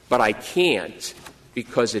 but I can't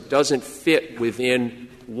because it doesn't fit within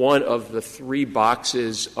one of the three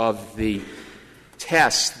boxes of the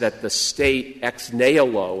test that the State ex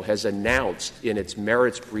nihilo has announced in its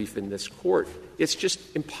merits brief in this court. It's just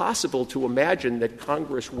impossible to imagine that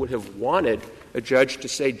Congress would have wanted a judge to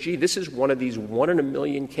say, gee, this is one of these 1 in a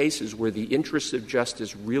million cases where the interest of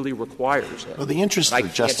justice really requires it. Well, the interest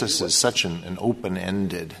of justice is such an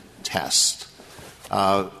open-ended test.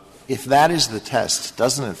 If that is the test,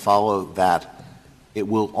 doesn't it follow that it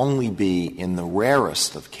will only be in the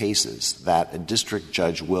rarest of cases that a district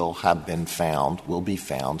judge will be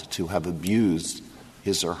found to have abused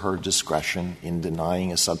his or her discretion in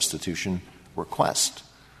denying a substitution request?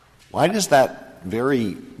 Why does that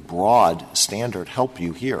very broad standard help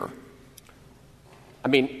you here? I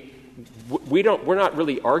mean, we're not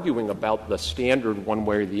really arguing about the standard one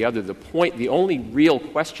way or the other. The only real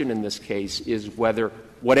question in this case is whether,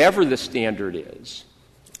 whatever the standard is,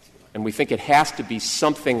 and we think it has to be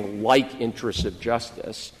something like interest of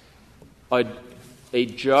justice, a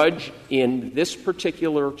judge in this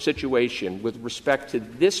particular situation with respect to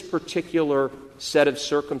this particular set of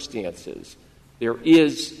circumstances, there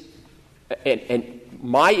is and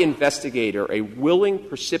my investigator, a willing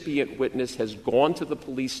percipient witness, has gone to the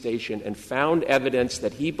police station and found evidence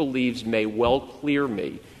that he believes may well clear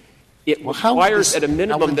me. It requires at a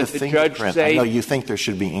minimum that the judge say — I know you think there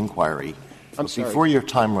should be inquiry. I'm sorry. Before your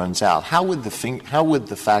time runs out, how would the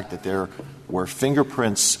fact that there were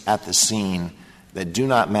fingerprints at the scene that do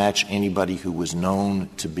not match anybody who was known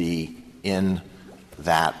to be in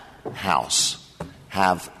that house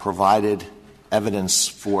have provided evidence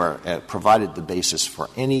for provided the basis for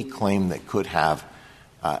any claim that could have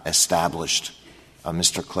established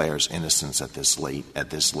Mr. Clair's innocence at this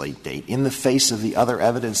late date, in the face of the other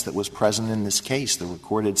evidence that was present in this case, the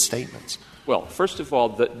recorded statements? Well, first of all,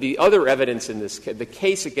 the other evidence in this case, the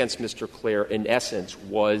case against Mr. Clair, in essence,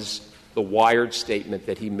 was the wired statement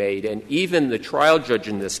that he made. And even the trial judge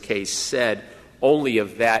in this case said only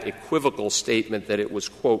of that equivocal statement that it was,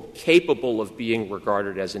 quote, capable of being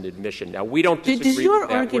regarded as an admission. Now, we don't disagree with that. Does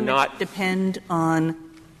your argument depend on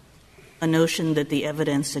a notion that the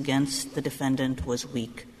evidence against the defendant was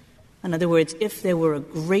weak? In other words, if there were a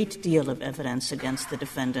great deal of evidence against the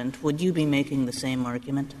defendant, would you be making the same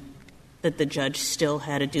argument, that the judge still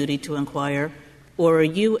had a duty to inquire? Or are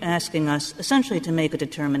you asking us essentially to make a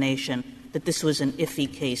determination that this was an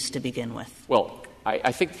iffy case to begin with? Well,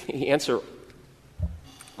 I think the answer —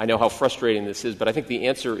 I know how frustrating this is, but I think the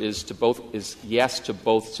answer is yes to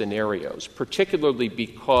both scenarios, particularly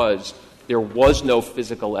because there was no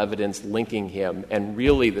physical evidence linking him, and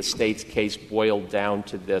really the State's case boiled down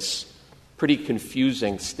to this pretty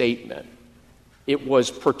confusing statement. It was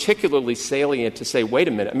particularly salient to say, wait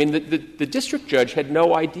a minute, I mean, the district judge had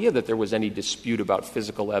no idea that there was any dispute about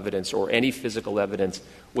physical evidence or any physical evidence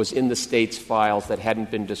was in the State's files that hadn't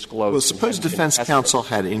been disclosed. Well, suppose defense counsel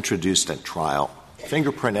had introduced at trial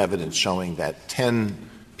fingerprint evidence showing that 10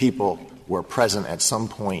 people were present at some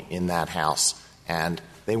point in that house, and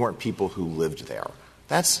they weren't people who lived there.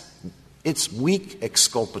 It's weak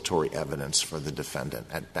exculpatory evidence for the defendant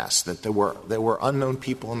at best, that there were unknown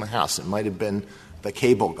people in the house. It might have been the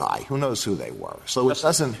cable guy. Who knows who they were? So it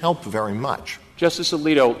doesn't help very much. Justice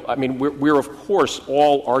Alito, I mean, we're of course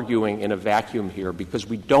all arguing in a vacuum here because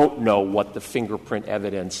we don't know what the fingerprint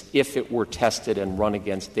evidence, if it were tested and run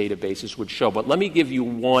against databases, would show. But let me give you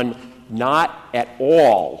one not at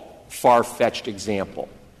all far-fetched example.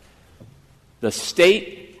 The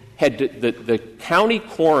State had the county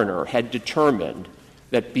coroner had determined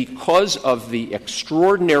that because of the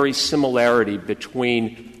extraordinary similarity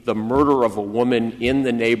between the murder of a woman in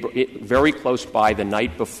the very close by the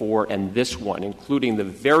night before and this one, including the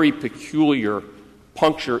very peculiar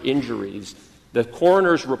puncture injuries, the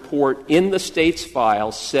coroner's report in the State's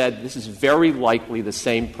file said this is very likely the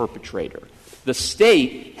same perpetrator. The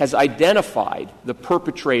State has identified the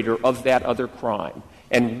perpetrator of that other crime,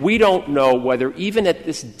 and we don't know whether even at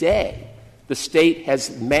this day the State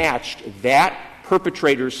has matched that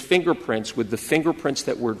perpetrator's fingerprints with the fingerprints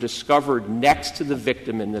that were discovered next to the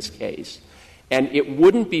victim in this case. And it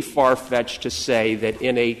wouldn't be far-fetched to say that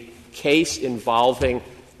in a case involving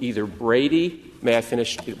either Brady — may I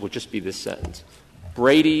finish? It will just be this sentence —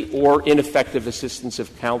 Brady or ineffective assistance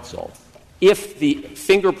of counsel, if the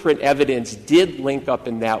fingerprint evidence did link up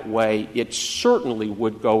in that way, it certainly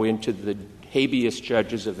would go into the habeas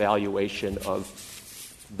judge's evaluation of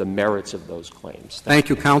the merits of those claims. Thank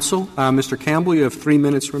you, counsel. Mr. Campbell, you have 3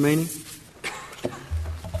 minutes remaining.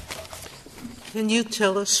 Can you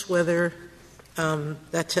tell us whether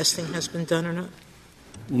that testing has been done or not?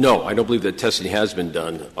 No, I don't believe that testing has been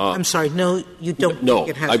done. I'm sorry. No, you don't no, think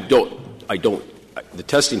it has I been don't. I don't. The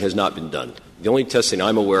testing has not been done. The only testing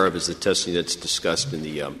I'm aware of is the testing that's discussed in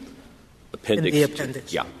the appendix. In the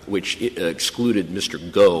appendix. Yeah, which excluded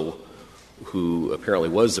Mr. Go, who apparently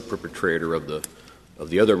was the perpetrator of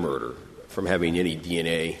the other murder, from having any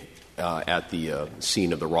DNA at the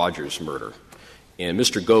scene of the Rogers murder. And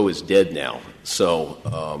Mr. Go is dead now. So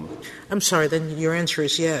I'm sorry, then your answer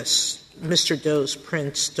is yes. Mr. Doe's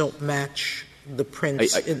prints don't match the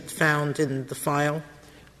prints found in the file?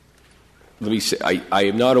 Let me say, I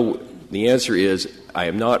am not the answer is I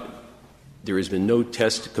am not — there has been no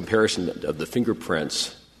test comparison of the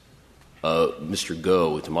fingerprints of Mr.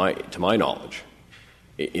 Go, to my knowledge,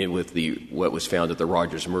 with what was found at the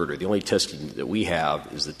Rogers murder. The only testing that we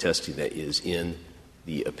have is the testing that is in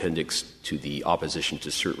the appendix to the opposition to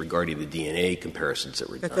cert regarding the DNA comparisons that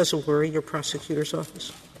were done. That doesn't worry your prosecutor's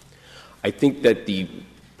office? I think that the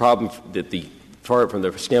problem that from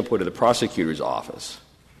the standpoint of the prosecutor's office,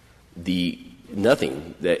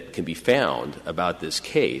 nothing that can be found about this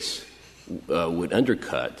case would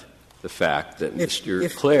undercut the fact that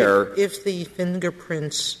Mr. Clair — If the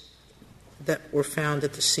fingerprints that were found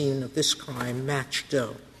at the scene of this crime matched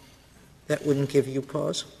Doe, that wouldn't give you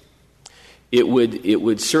pause? It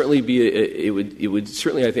would certainly be it would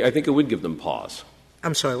certainly I think it would give them pause.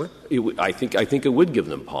 I'm sorry, what? I think it would give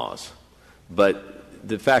them pause. But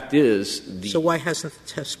the fact is So why hasn't the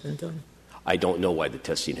test been done? I don't know why the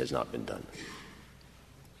testing has not been done.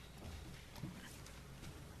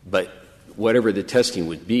 But whatever the testing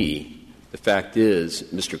would be, The fact is,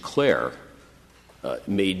 Mr. Clair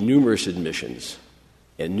made numerous admissions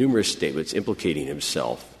and numerous statements implicating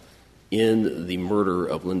himself in the murder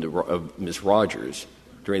of Ms. Rogers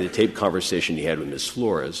during the tape conversation he had with Ms.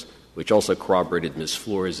 Flores, which also corroborated Ms.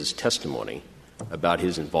 Flores' testimony about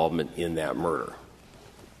his involvement in that murder.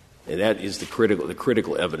 And that is the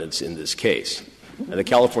critical evidence in this case. And the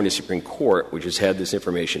California Supreme Court, which has had this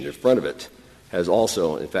information in front of it, has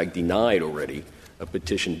also, in fact, denied already a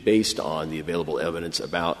petition based on the available evidence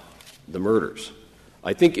about the murders.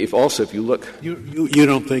 I think if you look — You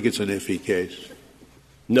don't think it's an iffy case?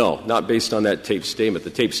 No, not based on that tape statement.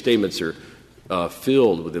 The tape statements are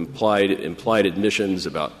filled with implied admissions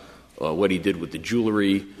about what he did with the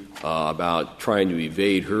jewelry, about trying to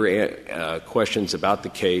evade her questions about the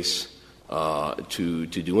case, to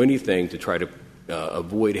do anything to try to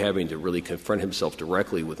avoid having to really confront himself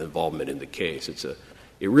directly with involvement in the case.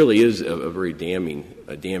 It really is a very damning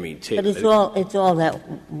tape. But it's all that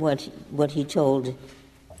what he told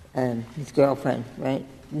his girlfriend, right?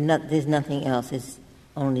 There's nothing else. It's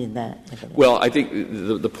only that evidence. Well, I think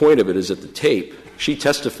the point of it is that the tape, she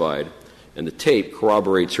testified, and the tape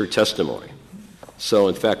corroborates her testimony. So,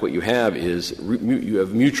 in fact, what you have is you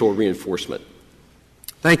have mutual reinforcement.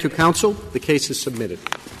 Thank you, counsel. The case is submitted.